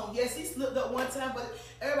 he's home. Yes, he slipped up one time, but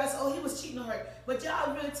everybody said, oh, he was cheating on her. But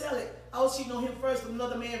y'all really tell it. I was cheating on him first with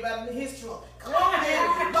another man riding in his trunk. Come on,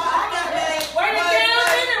 man. But I got mad. Wait a damn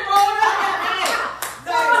minute, Rhoda. I got mad.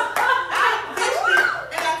 I ditched it,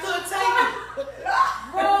 and I couldn't take it.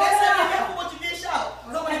 That's how you careful what you dish out.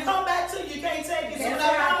 Because when it come back to you, you can't take it. So when I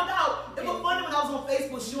found out, it was funny when I was on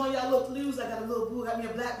Facebook showing y'all little clues. I got a little boo, got me a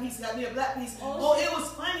black piece, Oh, it was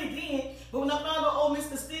funny then. But when I found out, oh,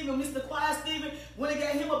 Mr. Steven, Mr. Quiet Steven, when they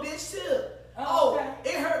got him a bitch too. Oh,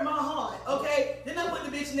 It hurt my heart. Okay? Then I put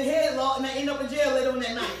the bitch in the headlock and I end up in jail later on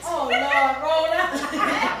that night. Oh, Lord, Rhoda.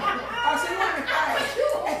 Oh, she wanted to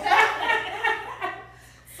cry.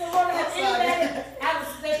 So, Rhoda, has I'm sorry. anybody out of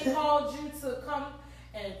state called you to come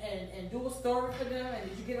and do a story for them? And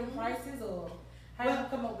did you get them prices or how you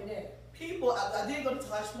come come up with that? People, I did go to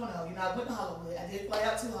Tosh 1. You know, I went to Hollywood. I did fly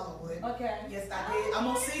out to Hollywood. Okay. Yes, I did. I'm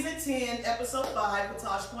on season 10, episode 5 for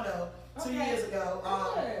Tosh 2 Okay. years ago.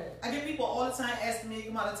 Good. I get people all the time asking me to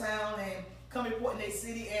come out of town and come report in their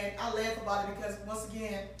city, and I laugh about it because once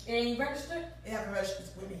again, And you registered? they haven't registered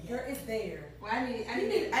with me Girl, yet. it's there. Well, I need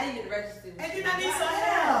to register. And then I need some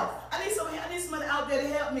help. I need somebody out there to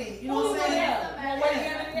help me. You know what I'm saying? Yeah.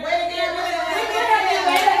 Wait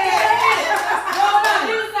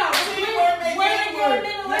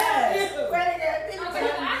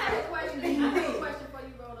Okay, I have a question. I have a question for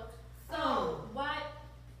you, Rhoda. So, why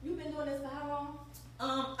you've been doing this for how long?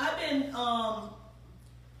 I've been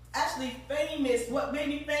actually famous. What made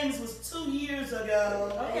me famous was 2 years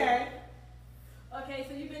ago. Okay. Okay,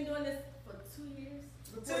 so you've been doing this for 2 years?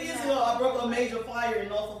 2 years ago, I broke a major fire in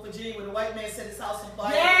Norfolk, Virginia, where the white man set his house on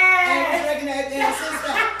fire. Yes! And I was making that damn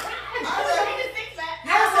sister.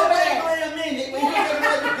 I said, wait a minute. Wait a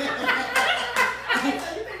minute. Okay, so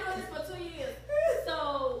you've been doing this for 2 years. So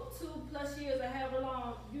 2+ years or however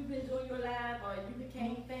long you've been doing your live or you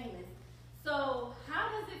became famous. So how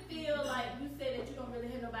does it feel like you say that you don't really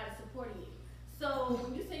have nobody supporting you? So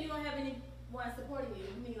when you say you don't have anyone supporting you,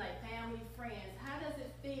 you mean like family, friends. How does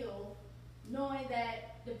it feel knowing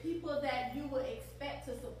that the people that you would expect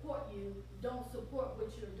to support you don't support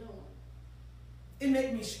what you're doing? It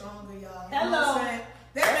make me stronger, y'all. You know Hello. what I'm saying?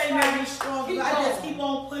 That made me stronger. Keep I just going. keep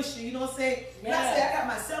on pushing. You know what I'm saying? When I Yeah. say I got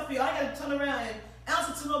my selfie, I got to turn around and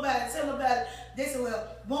answer to nobody, tell nobody. They said, well,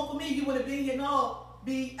 one for me, you would have been here. No,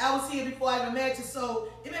 I was here before I even met you. So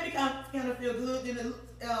it made me kind of feel good. Then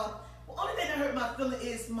the only thing that hurt my feeling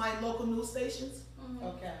is my local news stations.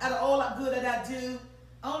 Okay. Out of all that good that I do,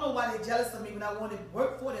 I don't know why they're jealous of me when I want to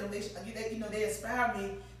work for them. They inspire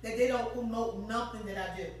me that they don't promote nothing that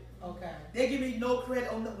I do. Okay. They give me no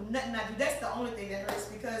credit on nothing I do. That's the only thing that hurts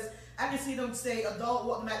because I can see them say a dog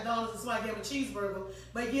walking McDonald's and somebody gave him a cheeseburger,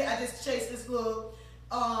 but yeah, I just chased this little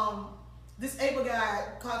disabled guy,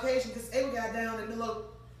 Caucasian disabled guy down the middle of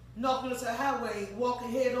North Minnesota Highway,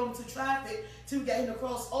 walking head on to traffic to get him to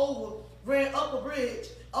cross over, ran up a bridge,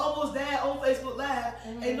 almost died on Facebook Live,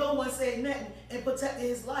 and no one said nothing and protected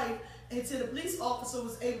his life until the police officer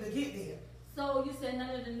was able to get there. So you said none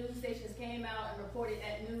of the news stations came out and reported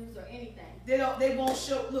at news or anything? They won't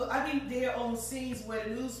show. Look, I be there on scenes where the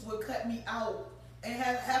news would cut me out and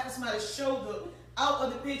have somebody show the out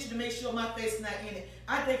of the picture to make sure my face is not in it.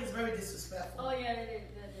 I think it's very disrespectful. Oh yeah, that is.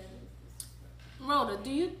 Rhoda, do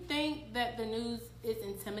you think that the news is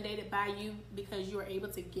intimidated by you because you are able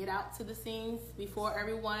to get out to the scenes before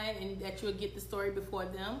everyone and that you'll get the story before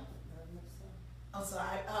them? I'm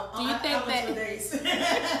sorry. Do you think that?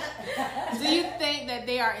 Do you think that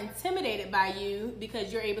they are intimidated by you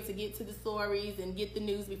because you're able to get to the stories and get the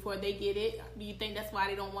news before they get it? Do you think that's why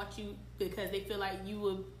they don't want you because they feel like you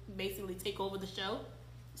will basically take over the show?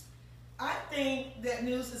 I think that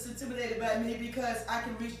news is intimidated by me because I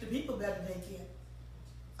can reach the people better than they can.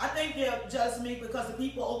 I think they're jealous of me because the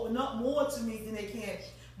people open up more to me than they can.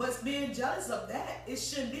 But being jealous of that, it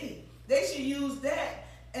shouldn't be. They should use that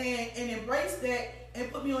and embrace that and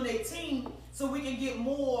put me on their team so we can get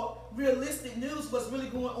more realistic news what's really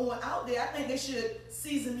going on out there. I think they should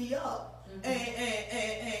season me up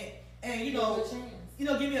and you know,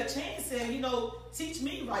 give me a chance and teach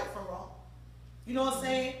me right from wrong. You know what I'm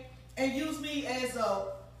saying? And use me as a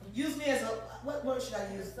what word should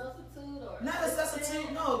I use? A substitute or Not a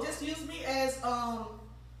substitute. No, just use me as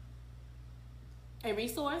A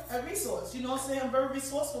resource? a resource. You know what I'm saying? I'm very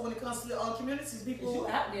resourceful when it comes to communities. People You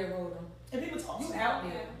out there, Rhoda. and people talk. You to me. out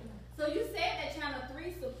there. So you said that Channel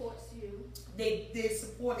 3 supports you. They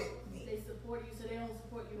supported me. They support you, so they don't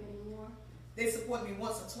support you anymore. They supported me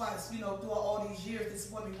once or twice. Throughout all these years, they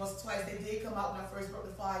supported me once or twice. They did come out when I first broke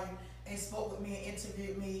the fire and spoke with me and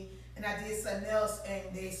interviewed me, and I did something else,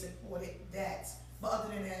 and they supported that. But other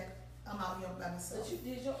than that, I'm out here by myself. But you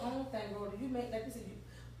did your own thing, Rhoda. You made, like you said,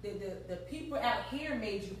 the people out here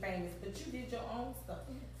made you famous, but you did your own stuff.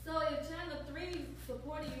 So if Channel 3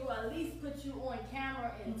 supported you, or at least put you on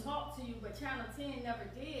camera and talk to you, but Channel 10 never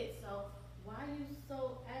did, so why are you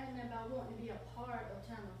so adamant about wanting to be a part of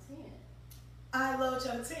Channel 10? I love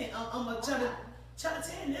Channel 10. I'm a Channel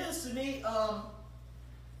 10 news to me.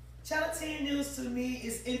 Channel 10 news to me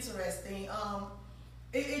is interesting.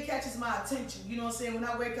 It catches my attention. You know what I'm saying? When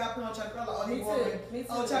I wake up, I put on Channel 12, oh, they Me too. boring. Me too.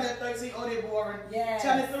 Oh, Channel 13, oh, they boring. Yes.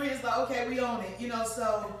 Channel 3 is like, okay, we own it.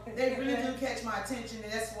 So they really do catch my attention,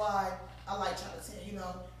 and that's why I like Channel 10.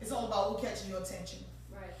 It's all about who catching your attention.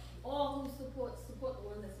 Right. Or who support the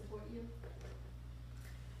ones that support you?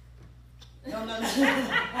 No. Let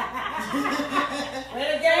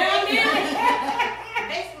it go.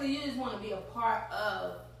 basically you just want to be a part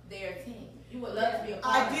of their team. You would love to be a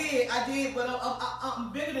part of it. I did, but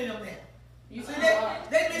I'm bigger than them now. You See, are.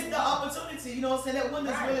 they missed the opportunity, you know what I'm saying? That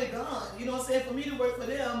window's Right. really gone. You know what I'm saying? For me to work for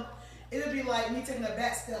them, it'll be like me taking a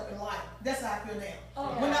back step in life. That's how I feel now.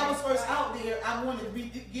 Okay. When I was first out there, I wanted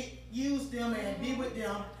to use them and be with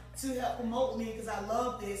them to help promote me because I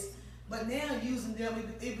love this. But now using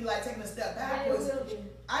them, it'd be like taking a step But it backwards. will be.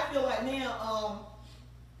 I feel like now,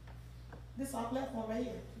 this our platform right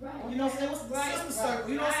here. Right. You know what I'm saying? What's the Right. sister circle?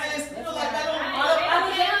 You know what I'm saying? Right. You know, like I don't. Right. I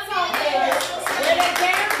was just talking Yeah, about you know what I'm where saying? they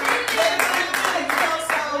guarantee. You know, so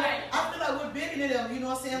Right. I feel like we're bigger than them. You know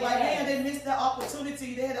what I'm saying? Like, Yes. man, they missed that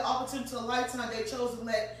opportunity. They had the opportunity to a lifetime. They chose to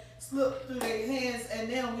let slip through their hands, and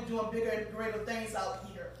now we're doing bigger and greater things out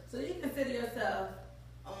here. So you consider yourself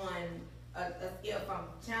on a scale from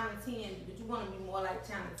Channel 10, would you want to be more like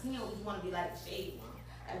Channel 10 or would you want to be like the Shade Room?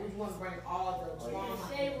 Like, would you want to bring all the drama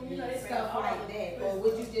The Shade Room, you know, they and bring stuff all like the that? good Or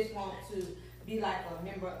would you stuff. just want to be like a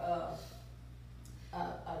member of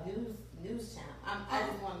a news channel? I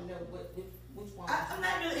just want to know which one. I'm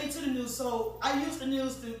not really into the news, so I use the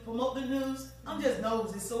news to promote the news. I'm just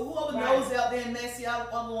nosy. So whoever Right. knows out there and messy, I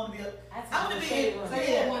want to be a. I want to be. Shade Room. So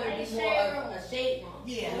Yeah. you want to be Like more Shade of Room. a Shade Room.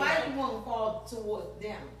 Yeah. So why do you want to fall towards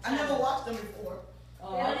them? I never watched them before.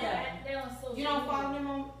 Oh, They're okay. they're on social You don't follow media. them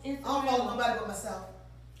on I Instagram? don't follow nobody but myself.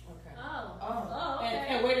 Okay. Oh. Oh. Oh, okay.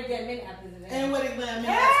 And where did that mean after the And what it glam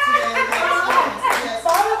Yeah. yes.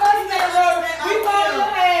 Follow us, Nairobi. We follow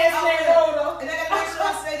your ass, I will. Nairobi. And I gotta make sure I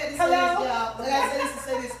say that to say Hello? this, y'all. Like I said this to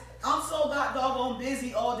say this. I'm so doggone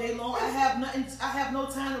busy all day long. I have no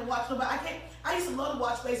time to watch nobody. I used to love to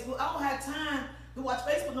watch Facebook. I don't have time to watch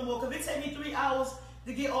Facebook no more because it take me 3 hours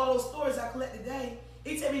to get all those stories I collect today.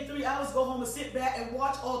 It take me 3 hours to go home and sit back and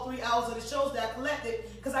watch all 3 hours of the shows that I collected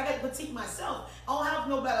because I got to critique myself. I don't have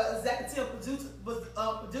nobody, executive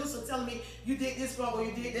producer telling me you did this wrong or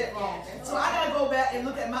you did that wrong. So I got to go back and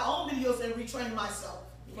look at my own videos and retrain myself.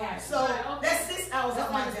 Right. So Right, okay. that's 6 hours That's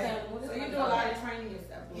of my day. understandable. So you do a lot of training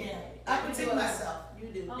yourself. Yeah, I critique myself. You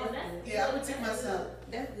do. Oh, That's that's good. Yeah, I critique myself.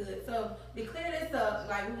 That's good. So to clear this up,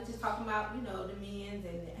 like we were just talking about, you know, the men's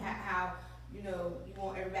and how you know you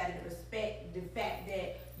want everybody to respect the fact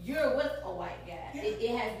that you're with a white guy. Yeah.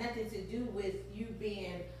 It has nothing to do with you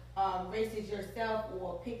being racist yourself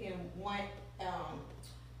or picking one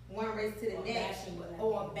race to the Or next bashing black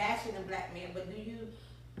or men. bashing a black man. But are you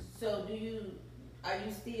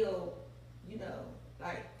still, you know,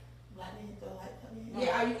 like, Black men don't like me.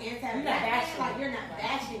 yeah, are you anti-black? You're not bashing Like, them. you're not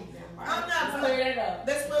bashing them, right? I'm not. Let's clear that up.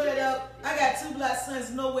 Let's clear that up. I got 2 black sons.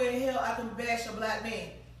 Nowhere in hell I can bash a black man.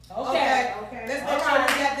 Okay. Okay. Let's make All sure we right.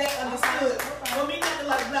 got that understood. Okay. For me not to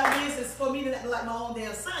like black men is for me not to like my own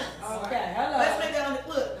damn sons. Okay. Hello. Let's make that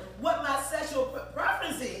understood. Look, what my sexual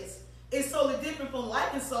preference is solely different from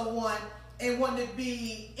liking someone and wanting to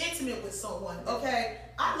be intimate with someone. Okay,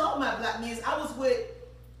 I love my black men. I was with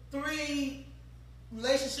 3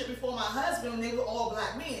 relationships before my husband, and they were all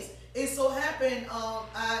black men. It so happened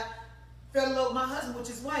I fell in love with my husband, which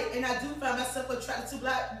is white, and I do find myself attracted to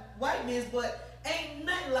white men, but ain't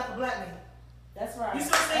nothing like a black man. That's right. You see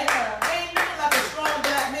what I'm saying? Ain't nothing like a strong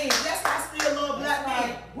black man. That's why I still love black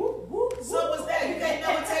men. Whoop, whoop, So what's that? You can't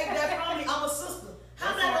never take that from me. I'm a sister.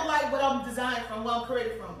 How am I gonna like what I'm designed from, what I'm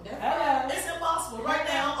created from? Hello. It's impossible. Right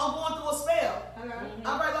now, I'm going through a spell. Hello.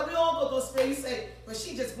 All right, like we all go through a spell. You say, but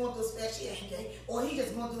she just going through a spell, she ain't gay. Or he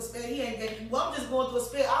just going through a spell, he ain't gay. Well, I'm just going through a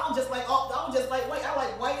spell. I don't just like white. I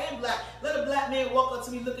like white and black. Let a black man walk up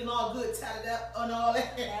to me looking all good, tatted up and all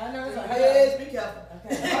that. I know it's like, Yes, be careful.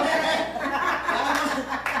 Okay.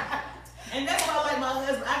 And that's why I like my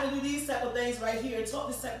husband. I can do these type of things right here and talk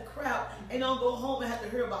this type of crap and don't go home and have to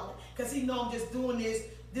hear about it. Because he know I'm just doing this.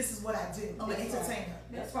 This is what I do. I'm an That's right. entertainer.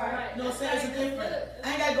 That's right. You know what I'm saying? It's a different. I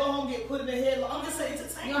ain't got to go home and get put in the head. I'm just an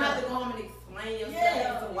entertainer. You don't have to go home and explain yourself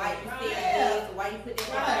Yeah. as to why you said Yeah. this, or why you put that.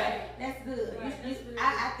 Right. That's good. Right, that's good.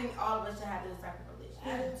 I think all of us should have those type of I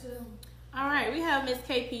relations. do too. All right, we have Miss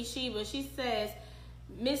KP Sheba. She says,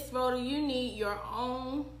 Miss Rhoda, you need your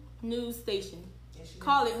own news station.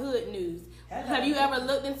 Call it Hood News. Hello. Have you ever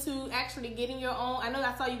looked into actually getting your own? I know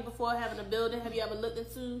I saw you before having a building. Have you ever looked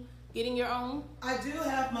into getting your own? I do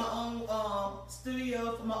have my own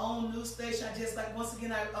studio for my own news station. I just like once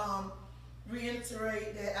again I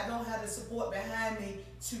reiterate that I don't have the support behind me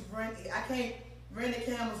to rent it. I can't rent the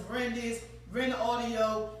cameras, rent this, rent the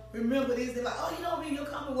audio. Remember this? They're like, oh, you don't mean you're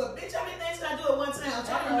coming with, bitch. How many things can I do at one time? I'm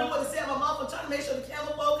trying to remember what to say out my mouth. I'm trying to make sure the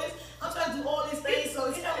camera focus. I'm trying to do all these things, so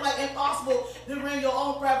it's kind of like impossible to run your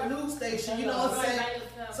own private news station. You know what I'm saying?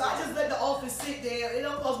 So I just let the office sit there. It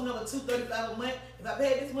don't cost me another $235 a month. If I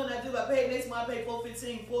pay this month, I do. If I pay next month, I pay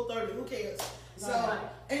 $415, $430. Who cares? So Right.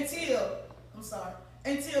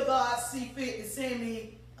 until God see fit to send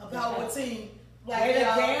me a power team. Like Wait a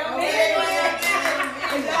y'all. damn Okay,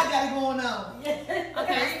 minute. and y'all got it going on.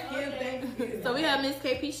 Okay. Thank you. So we have Miss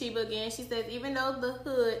KP Sheba again. She says, even though the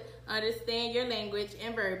hood understand your language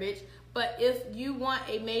and verbiage, but if you want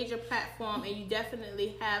a major platform and you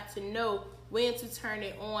definitely have to know when to turn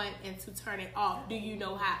it on and to turn it off, do you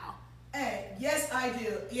know how? Hey, yes I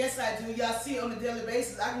do. Yes I do. Y'all see it on a daily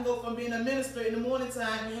basis. I can go from being a minister in the morning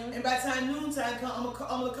time, and by the time noontime come,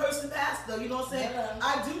 I'm a cursing pastor. You know what I'm saying? Yeah.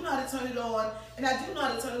 I do know how to turn it on, and I do know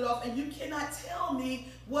how to turn it off, and you cannot tell me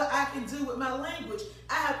what I can do with my language.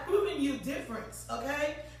 I have proven you difference,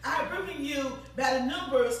 okay? I have proven you by the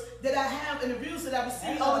numbers that I have and the views that I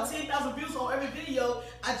receive, over 10,000 views on every video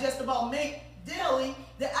I just about make daily,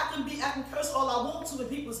 that I can curse all I want to and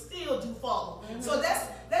people still do follow. So that's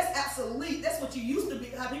obsolete. That's what you used to be,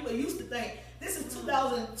 how people used to think. This is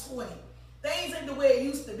 2020. Things ain't the way it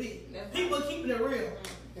used to be. People are keeping it real.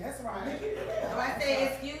 That's right. They keeping it real. So I say,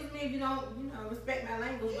 excuse me if you don't, respect my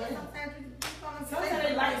language, but sometimes you gonna say Sometimes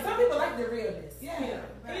they like, some people like the realness. Yeah.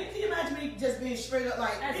 Can you imagine me just being straight up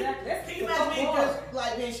like, Exactly. can you imagine me just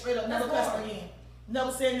like being straight up, never That's cussing boring. again,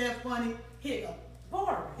 never saying that funny? Here you go.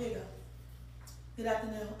 Boring. Here you go. Good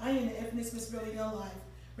afternoon. I am the infamous Miss Really Young Life,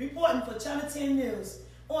 reporting for Channel 10 News.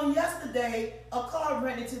 On yesterday, a car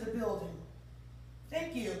ran into the building.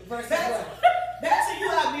 Thank you. Versus Back to you,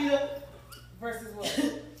 Abida. Versus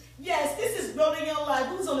what? Yes, this is Really Young Life.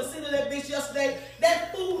 Who's on the scene of that bitch yesterday?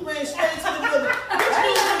 That fool ran straight into the building.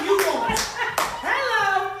 Which one do you want?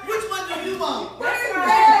 Hello. Which one do you want? That's What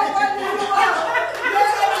right. do you want? You're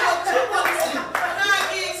telling me what you want to see. And I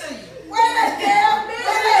can't see you. Wait a damn minute.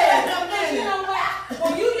 Wait a But you minute. know what?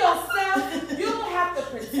 When you yourself, you don't have to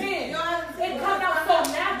pretend. It comes out so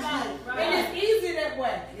natural. Right. And it's easy that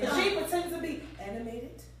way. Because she pretends to be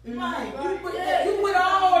animated. Right. You put that, you put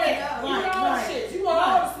all that. You Right, put all right. shit. You want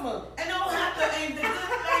all the smoke. And I don't have to, and the good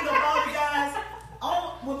thing about you guys,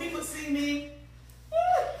 when people see me,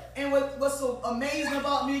 and what's so amazing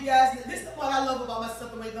about me, guys, this is what I love about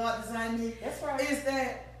myself, the way God designed me, That's right. is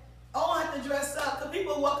that I don't have to dress up, because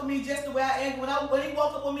people welcome me just the way I am. When they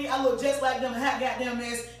walk up on me, I look just like them, hot goddamn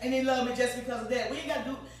mess, and they love me just because of that. We ain't got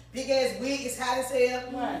to do big ass wig, it's hot as hell,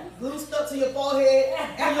 Right. glue stuck to your forehead,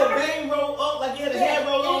 and your bang roll up like you had a hair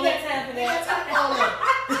roll on You it. got time for We got that. time for all that.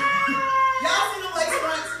 Y'all see them lace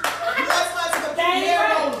fronts? The lace fronts with the That ain't hair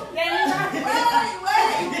right. rolling. That ain't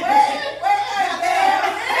right.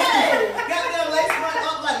 Got them lace front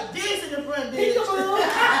up like this in the front, bitch. Peekaboo.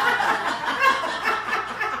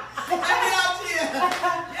 I be out here. Yes.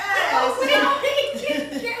 Oh my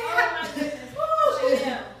goodness.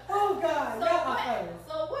 Yeah. Oh God. So Y'all what, are first.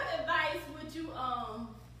 so what advice would you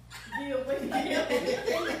give with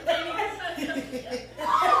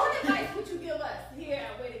what advice would you give us here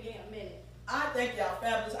at Wait Again a Minute? I think y'all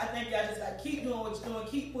fabulous. I think y'all just gotta keep doing what you're doing,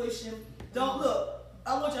 keep pushing. Don't look.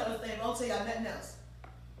 I want y'all to understand, but I'll tell y'all nothing else.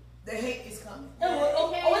 The hate is coming.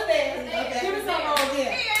 Oh, it's there. Okay. Give me some on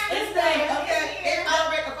there. It's there, okay? It's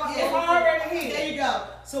already Yeah. It's already here. There you go.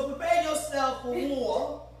 So prepare yourself for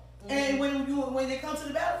war. And when they come to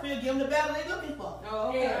the battlefield, give them the battle they're looking for. Oh,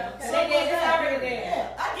 okay. Yeah. Okay. So it's already there.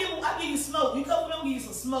 Yeah, I give you smoke. You come with them, give you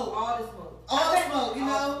some smoke. All the smoke. All the smoke, you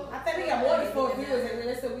know. I think we got more than 4 viewers, and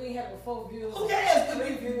they said we didn't have but 4 viewers. Who cares?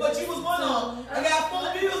 But you was one on. I got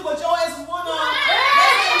 4 views, but your ass was one on.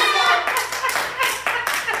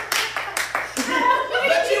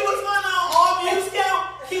 But you was one on. All views count.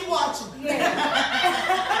 Keep watching. Yeah.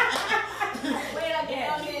 Wait again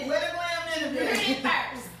a minute. Let it glam in a Read it minute.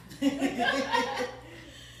 first.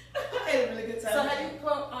 I had a really good time. So have you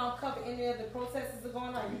covered any of the protests that are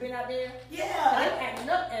going on? You been out there? Yeah. They acting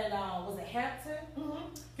up at was it Hampton?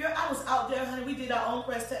 Girl, I was out there, honey. We did our own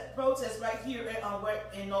protest right here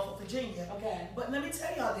in Norfolk, Virginia. Okay. But let me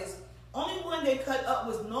tell y'all this. Only one they cut up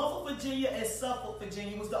was Norfolk, Virginia and Suffolk,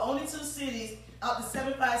 Virginia. It was the only 2 cities out the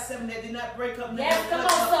 757 that did not break up. Yes, come on,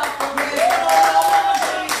 Suffolk. Suffolk.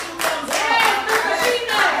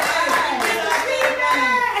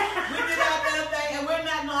 We did our damn thing, and we're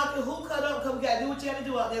not knocking who cut up, because we got to do what you got to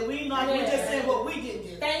do out there. We ain't knocking, we just saying what we didn't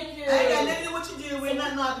do. Thank you. I ain't got nothing to do with what you do, we're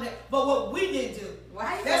not knocking it, but what we didn't do.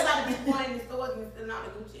 Why you That's got not to be pointing in the stores and still not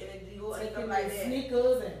the Gucci and the Dior and stuff Taking like the that?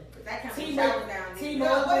 sneakers and That kind of T-Mobile- shower down there.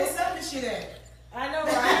 T-Mobile- Girl, what is selling this shit at? I know,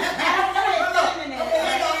 Look, right? okay, here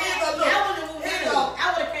you go, look. I wouldn't have moved Here in. you go. I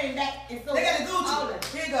would have came back and sold They got the all of Gucci. it.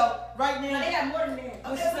 Here you go. Right But now. they got more than that.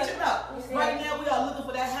 Okay, but check it out. Right now we are looking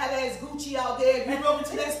for that hot ass Gucci out there. If you roll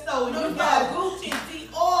into that store, No, you got Gucci,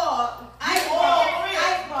 Dior,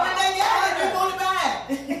 Iceberg. but they got it. You want to buy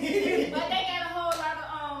it. But they got a whole lot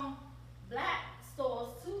of black stores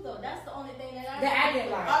too, though. That's the only thing that That I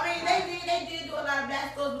didn't like. I mean, they did do a lot of black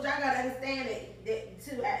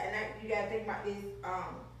you gotta think about this.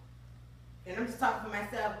 And I'm just talking for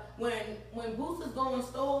myself. When boosters go in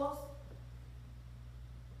stores,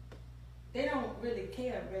 they don't really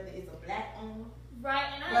care whether it's a black owner. Right,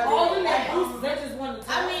 and Well, All I of yeah. that boosters, they just want to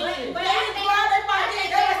talk I mean, shit. but they I think- brought it by I this.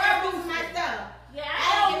 think They they were were boosting my stuff. yeah,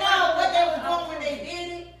 I don't know what they were doing when they they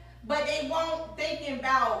did it, but they won't thinking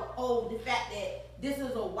about the fact that this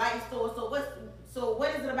is a white store. So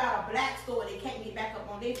what is it about a black store that can't get back up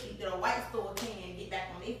on their feet that a white store can get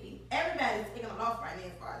back on their feet? Everybody's taking a loss right now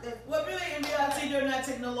as far as this. Well, really, in reality, they're not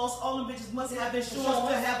taking a loss. All them bitches must have insurance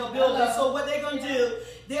to have a building. So what they gonna do?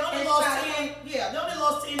 They only lost They only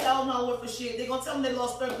lost $10,000 worth of shit. They gonna tell them they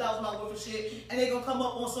lost $30,000 worth of shit, and they gonna come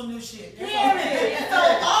up on some new shit. So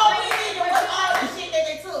all we need was all the shit that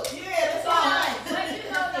they took. Yeah, that's all. But you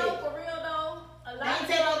know though, for real though, a They lot ain't of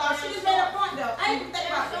taking no loss. She just made a point though. I ain't even think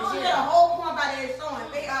about this. She made a whole point about their showing.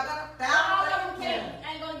 They got all of them $1,000.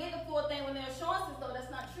 ain't gonna get the full thing when their insurances though. That's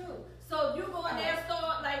not true. So you go in their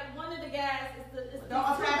store, like one of the guys is Don't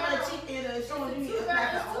apply for the cheap and the showing you two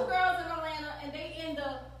apply girls, for two girls in Atlanta, and they in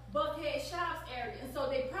the Buckhead Shops area, and so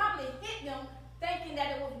they probably hit them thinking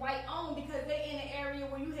that it was white owned because they in an area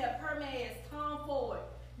where you have Hermes, Tom Ford,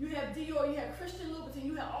 you have Dior, you have Christian Louboutin,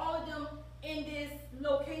 you have all of them in this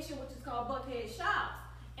location which is called Buckhead Shops.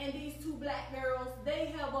 And these two black girls, they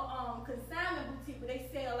have a consignment boutique where they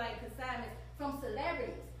sell like consignments from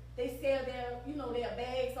celebrities. They sell their, their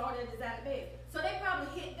bags, all their designer bags. So they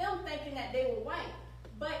probably hit them thinking that they were white.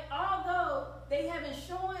 But although they have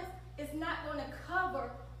insurance, it's not going to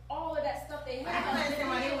cover all of that stuff they I have. don't understand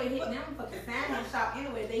why they were hitting them for consignment shop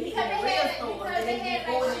anyway. They hit Because the they real had, store. because they had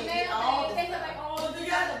like Chanel bags, they had like all Well, of do the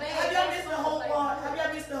y'all, other bags. have y'all missed the whole Like, part? Have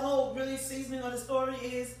y'all missed the whole really seasoning of the story?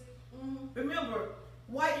 Is remember,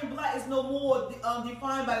 white and black is no more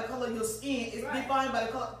defined by the color of your skin. It's Right. defined by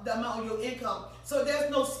the amount of your income. So there's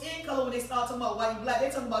no skin color when they start talking about white and black. They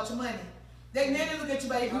talking about your money. They never look at you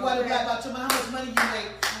by if you white or black about your money, how much money you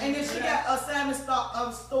make. And then she got a salmon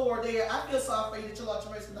stock store there. I feel sorry for you that you lost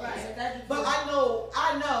your merchandise. Right. But I know,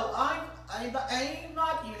 I ain't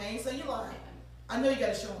knocking you. I ain't saying you lying. I know you got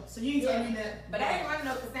insurance, so you ain't telling me that. But I ain't running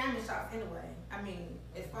no consignment shops anyway. I mean,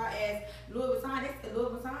 as far as Louis Vuitton, Louis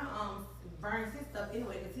Vuitton burns his stuff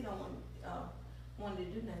anyway because he don't want to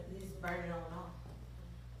do nothing. He just burn it on and off.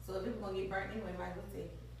 So if it's gonna get burnt anyway, might as well take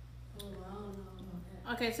it. Oh, I don't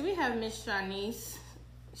know. Okay, so we have Miss Shanice.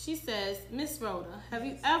 She says, Miss Rhoda, have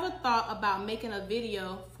you ever thought about making a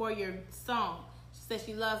video for your song? She says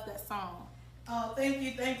she loves that song. Thank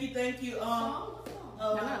you. Song?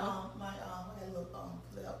 What song? My I got a little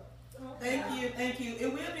clip. Thank you. It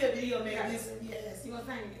will be a video, man. Yes. You gonna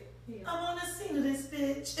sing it? Here. I'm on the scene of this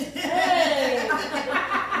bitch. Hey.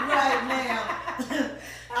 Right now.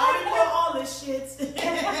 I already know all this shit.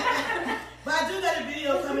 But I do got a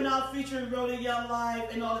video coming out featuring Rhoda Young Live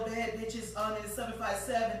and all the bad bitches on in the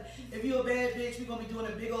 757. If you're a bad bitch, we're gonna be doing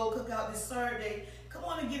a big old cookout this Saturday. Come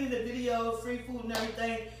on and get in the video, free food and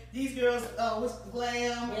everything. These girls, what's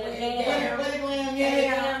glam? What glam?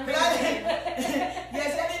 Yeah. But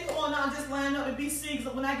yes, I need to come on now and just line up and be seen.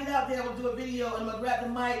 Because when I get out there, I'm gonna do a video and I'm gonna grab the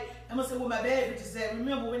mic. I'm gonna say what my bad bitches at.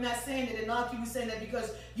 Remember, we're not saying that to knock you. We're saying that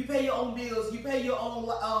because you pay your own bills, you pay your own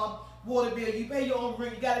water bill, you pay your own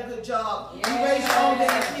rent, you got a good job, you raise your own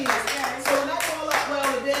damn kids. So when I call up where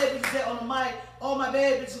all the bad bitches at on the mic, all my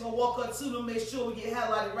bad bitches are gonna walk up to them, make sure we get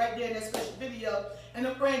highlighted right there in that special video. And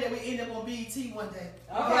I'm praying that we end up on BET one day.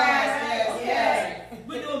 Yes.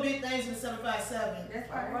 We're doing big things in the 757. That's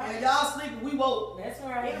right. And y'all sleeping, we woke. That's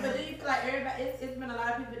right. Yeah, but do you feel like everybody? It's been a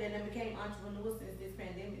lot of people that have became entrepreneurs since this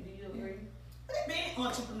pandemic. Do you agree? There been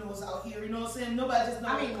entrepreneurs out here, you know what I'm saying? Nobody just know.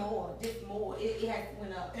 I mean, more. Just more. It has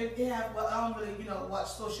went up. Well, I don't really, watch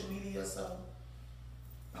social media, so.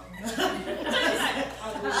 I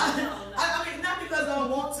mean, not because I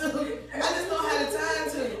don't want to. I just don't have the time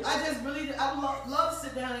to. I just really, I would love to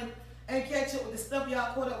sit down and catch up with the stuff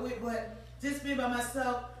y'all caught up with, but just being by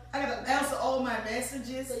myself, I gotta answer all my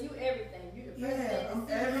messages. So you everything. You the president, Yeah, I'm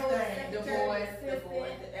the CEO, everything. The secretary, boys,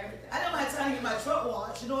 assistant. everything. I don't have time to get my truck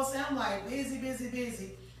washed. You know what I'm saying? I'm like busy.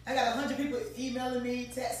 I got 100 people emailing me,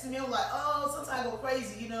 texting me. I'm like, oh, sometimes I go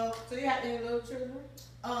crazy, So you have any little children?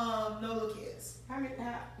 No little kids. How many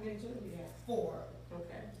children do you have? 4.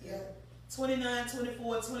 Okay. Yeah. 29,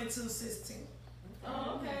 24, 22, 16.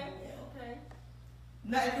 Oh, okay. Okay.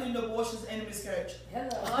 Not including abortions and miscarriage. Hello.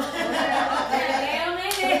 Damn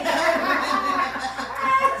it.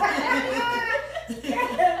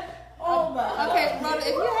 Oh my. Okay, Rhoda, if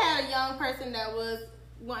you had a young person that was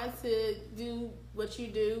wanting to do what you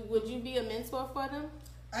do, would you be a mentor for them?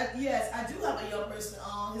 Yes, I do have a young person.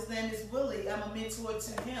 His name is Willie. I'm a mentor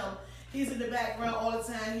to him. He's in the background all the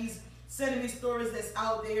time. He's sending me stories that's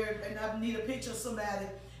out there, and I need a picture of somebody.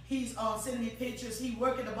 He's sending me pictures. He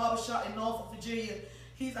worked in the barbershop in Norfolk, Virginia.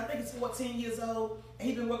 I think he's 14 years old, and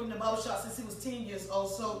he's been working in the barbershop since he was 10 years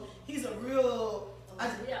old. So he's a real,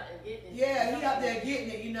 he out there getting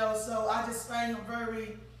it, you know. So I just find him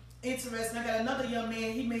very interesting. I got another young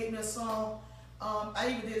man. He made me a song. I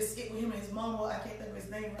even did a skit with him and his mama. I can't think of his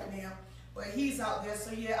name right now, but he's out there.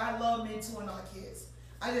 So yeah, I love mentoring our kids.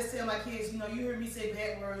 I just tell my kids, you know, you heard me say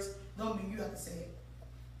bad words, don't mean you have to say it.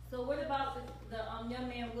 So what about the young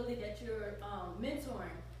man Willie that you're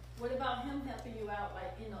mentoring? What about him helping you out,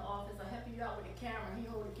 like in the office, or helping you out with the camera? He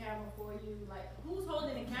hold the camera for you. Like, who's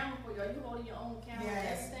holding the camera for you? Are you holding your own camera and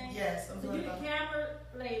everything? Yes, I'm so doing you're the camera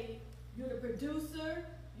lady, you're the producer,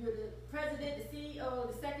 you're the president, the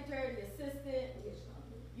CEO, the secretary, the assistant,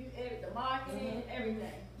 the marketing,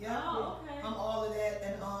 everything. Yeah, Oh, okay. I'm all of that,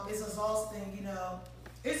 and it's exhausting, you know.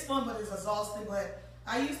 It's fun, but it's exhausting. But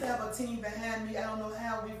I used to have a team behind me. I don't know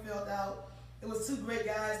how we filled out. It was 2 great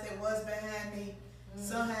guys that was behind me.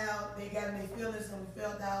 Somehow they got in their feelings and we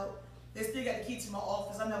filled out. They still got the key to my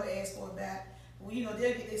office. I never asked for it back. Well, you know,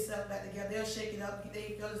 they'll get their stuff back together. They'll shake it up, get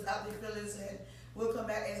their feelings out their feelings, and we'll come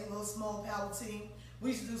back as a little small power team.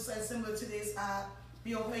 We used to do something similar to this. I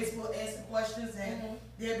be on Facebook asking questions, and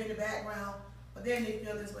they'll be in the background. But they're in their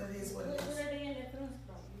feelings, but it is what it is. What are they in their feelings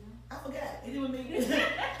from, you know? I forgot. It didn't mean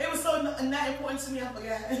it was so not important to me. I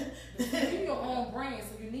forgot. You're your own brand,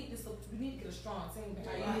 so you need to get a strong team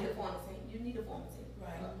behind You you. need to form a team. You need to form a team.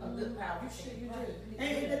 Right. A good power You team. should. You do.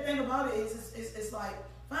 And the thing about it is, it's like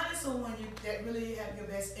finding someone that really have your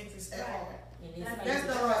best interest at heart. That's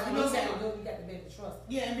the hard. You know what I'm saying? You got to be able to trust.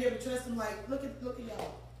 Yeah, and be able to trust them. Like, look at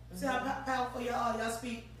y'all. See how powerful y'all are. Y'all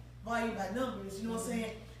speak volume by numbers. You know what I'm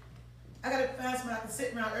saying? I gotta find somebody I can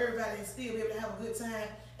sit around everybody and still be able to have a good time.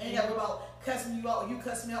 And you gotta worry about cussing you out or you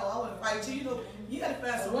cussing me out or I want to fight you. You know, you gotta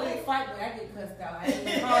find some When way. they fight, I get cussed out. I ain't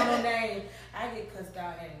even call no name. I get cussed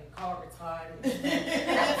out and called retarded.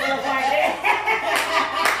 That's what I'm like.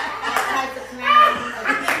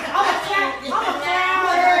 I'm a clown.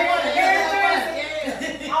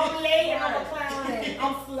 I'm late. I'm a clown.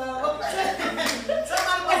 I'm slow.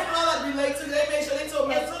 Somebody must know I be late too. They make sure they told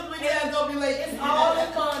me 2 or 3 times don't be late. It's all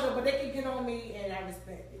in fun, though, but they can get on me and I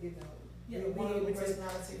respect it, you know. You have a wonderful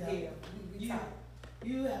personality, though. Yeah, we tight.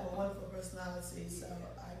 You have a wonderful personality, so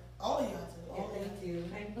all of y'all do. All of Thank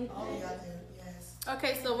you. All of y'all do, yes.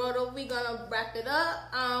 Okay, so Rhoda, we're gonna wrap it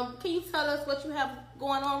up. Can you tell us what you have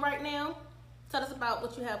going on right now? Tell us about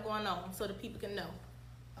what you have going on so the people can know.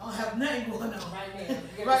 I don't have nothing going on. Right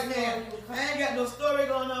now. Right now. I ain't got no story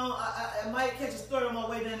going on. I might catch a story on my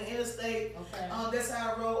way down the interstate. Okay. That's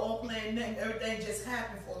how I roll on playing nothing. Everything just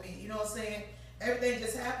happened for me. You know what I'm saying? Everything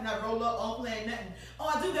just happened. I roll up on playing nothing. Oh,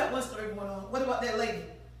 I do got one story going on. What about that lady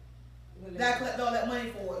that I collected all that money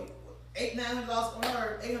for? $800-900 for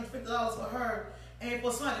her, $850 for her. And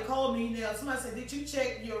for somebody to call me now, somebody said, did you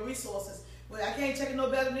check your resources? Well, I can't check it no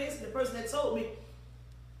better than this. The person that told me,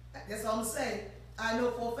 that's all I'm going to say. I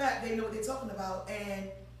know for a fact they know what they're talking about.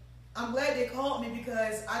 And I'm glad they called me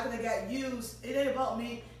because I could have got used. It ain't about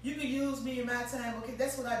me. You can use me in my time. Okay,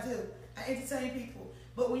 that's what I do. I entertain people.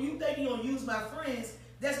 But when you think you're going to use my friends,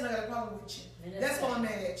 that's when I got a problem with you. That's why I'm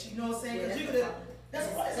mad at you. You know what I'm saying? Because you could have. That's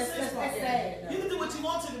sad. You can do what you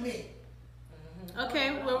want to me.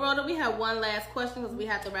 Okay, well, Rhoda, we have one last question because we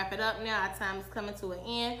have to wrap it up now. Our time is coming to an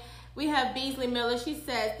end. We have Beasley Miller. She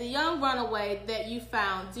says, the young runaway that you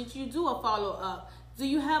found, did you do a follow-up? Do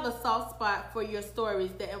you have a soft spot for your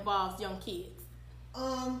stories that involves young kids?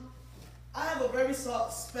 I have a very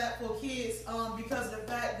soft spot for kids because of the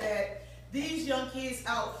fact that these young kids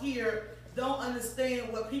out here don't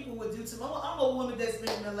understand what people would do to them. I'm a woman that's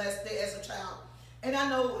been molested as a child. And I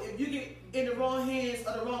know if you get in the wrong hands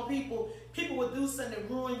of the wrong people, people will do something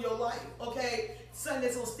to ruin your life, okay? Something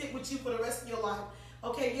that's going to stick with you for the rest of your life.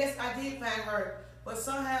 Okay, yes, I did find her. But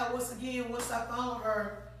somehow, once I found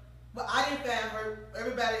her, but I didn't find her.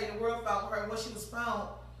 Everybody in the world found her. When she was found,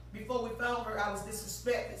 before we found her, I was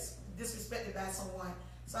disrespected by someone.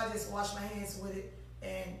 So I just washed my hands with it.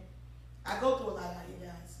 And I go through a lot out here,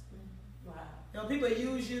 guys. Wow. You know, people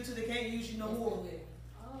use you till they can't use you no more.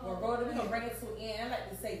 Well, Rhoda, we're going to bring it to an end. I'd like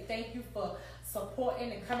to say thank you for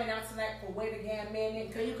supporting and coming out tonight for Wait Again Minute.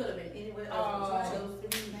 Because you could have been anywhere else, but you chose to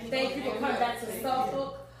be. Thank you for coming back to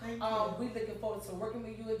Suffolk. Thank you. We're looking forward to working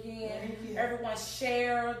with you again. Thank you. Everyone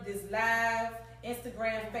share this live,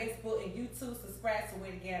 Instagram, Facebook, and YouTube. Subscribe to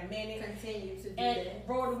Wait Again Minute. Continue to do And that.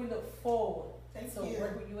 Rhoda, we look forward Thank to you.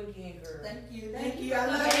 work with you again, girl. Thank you. Thank you. I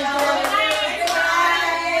love Thank y'all.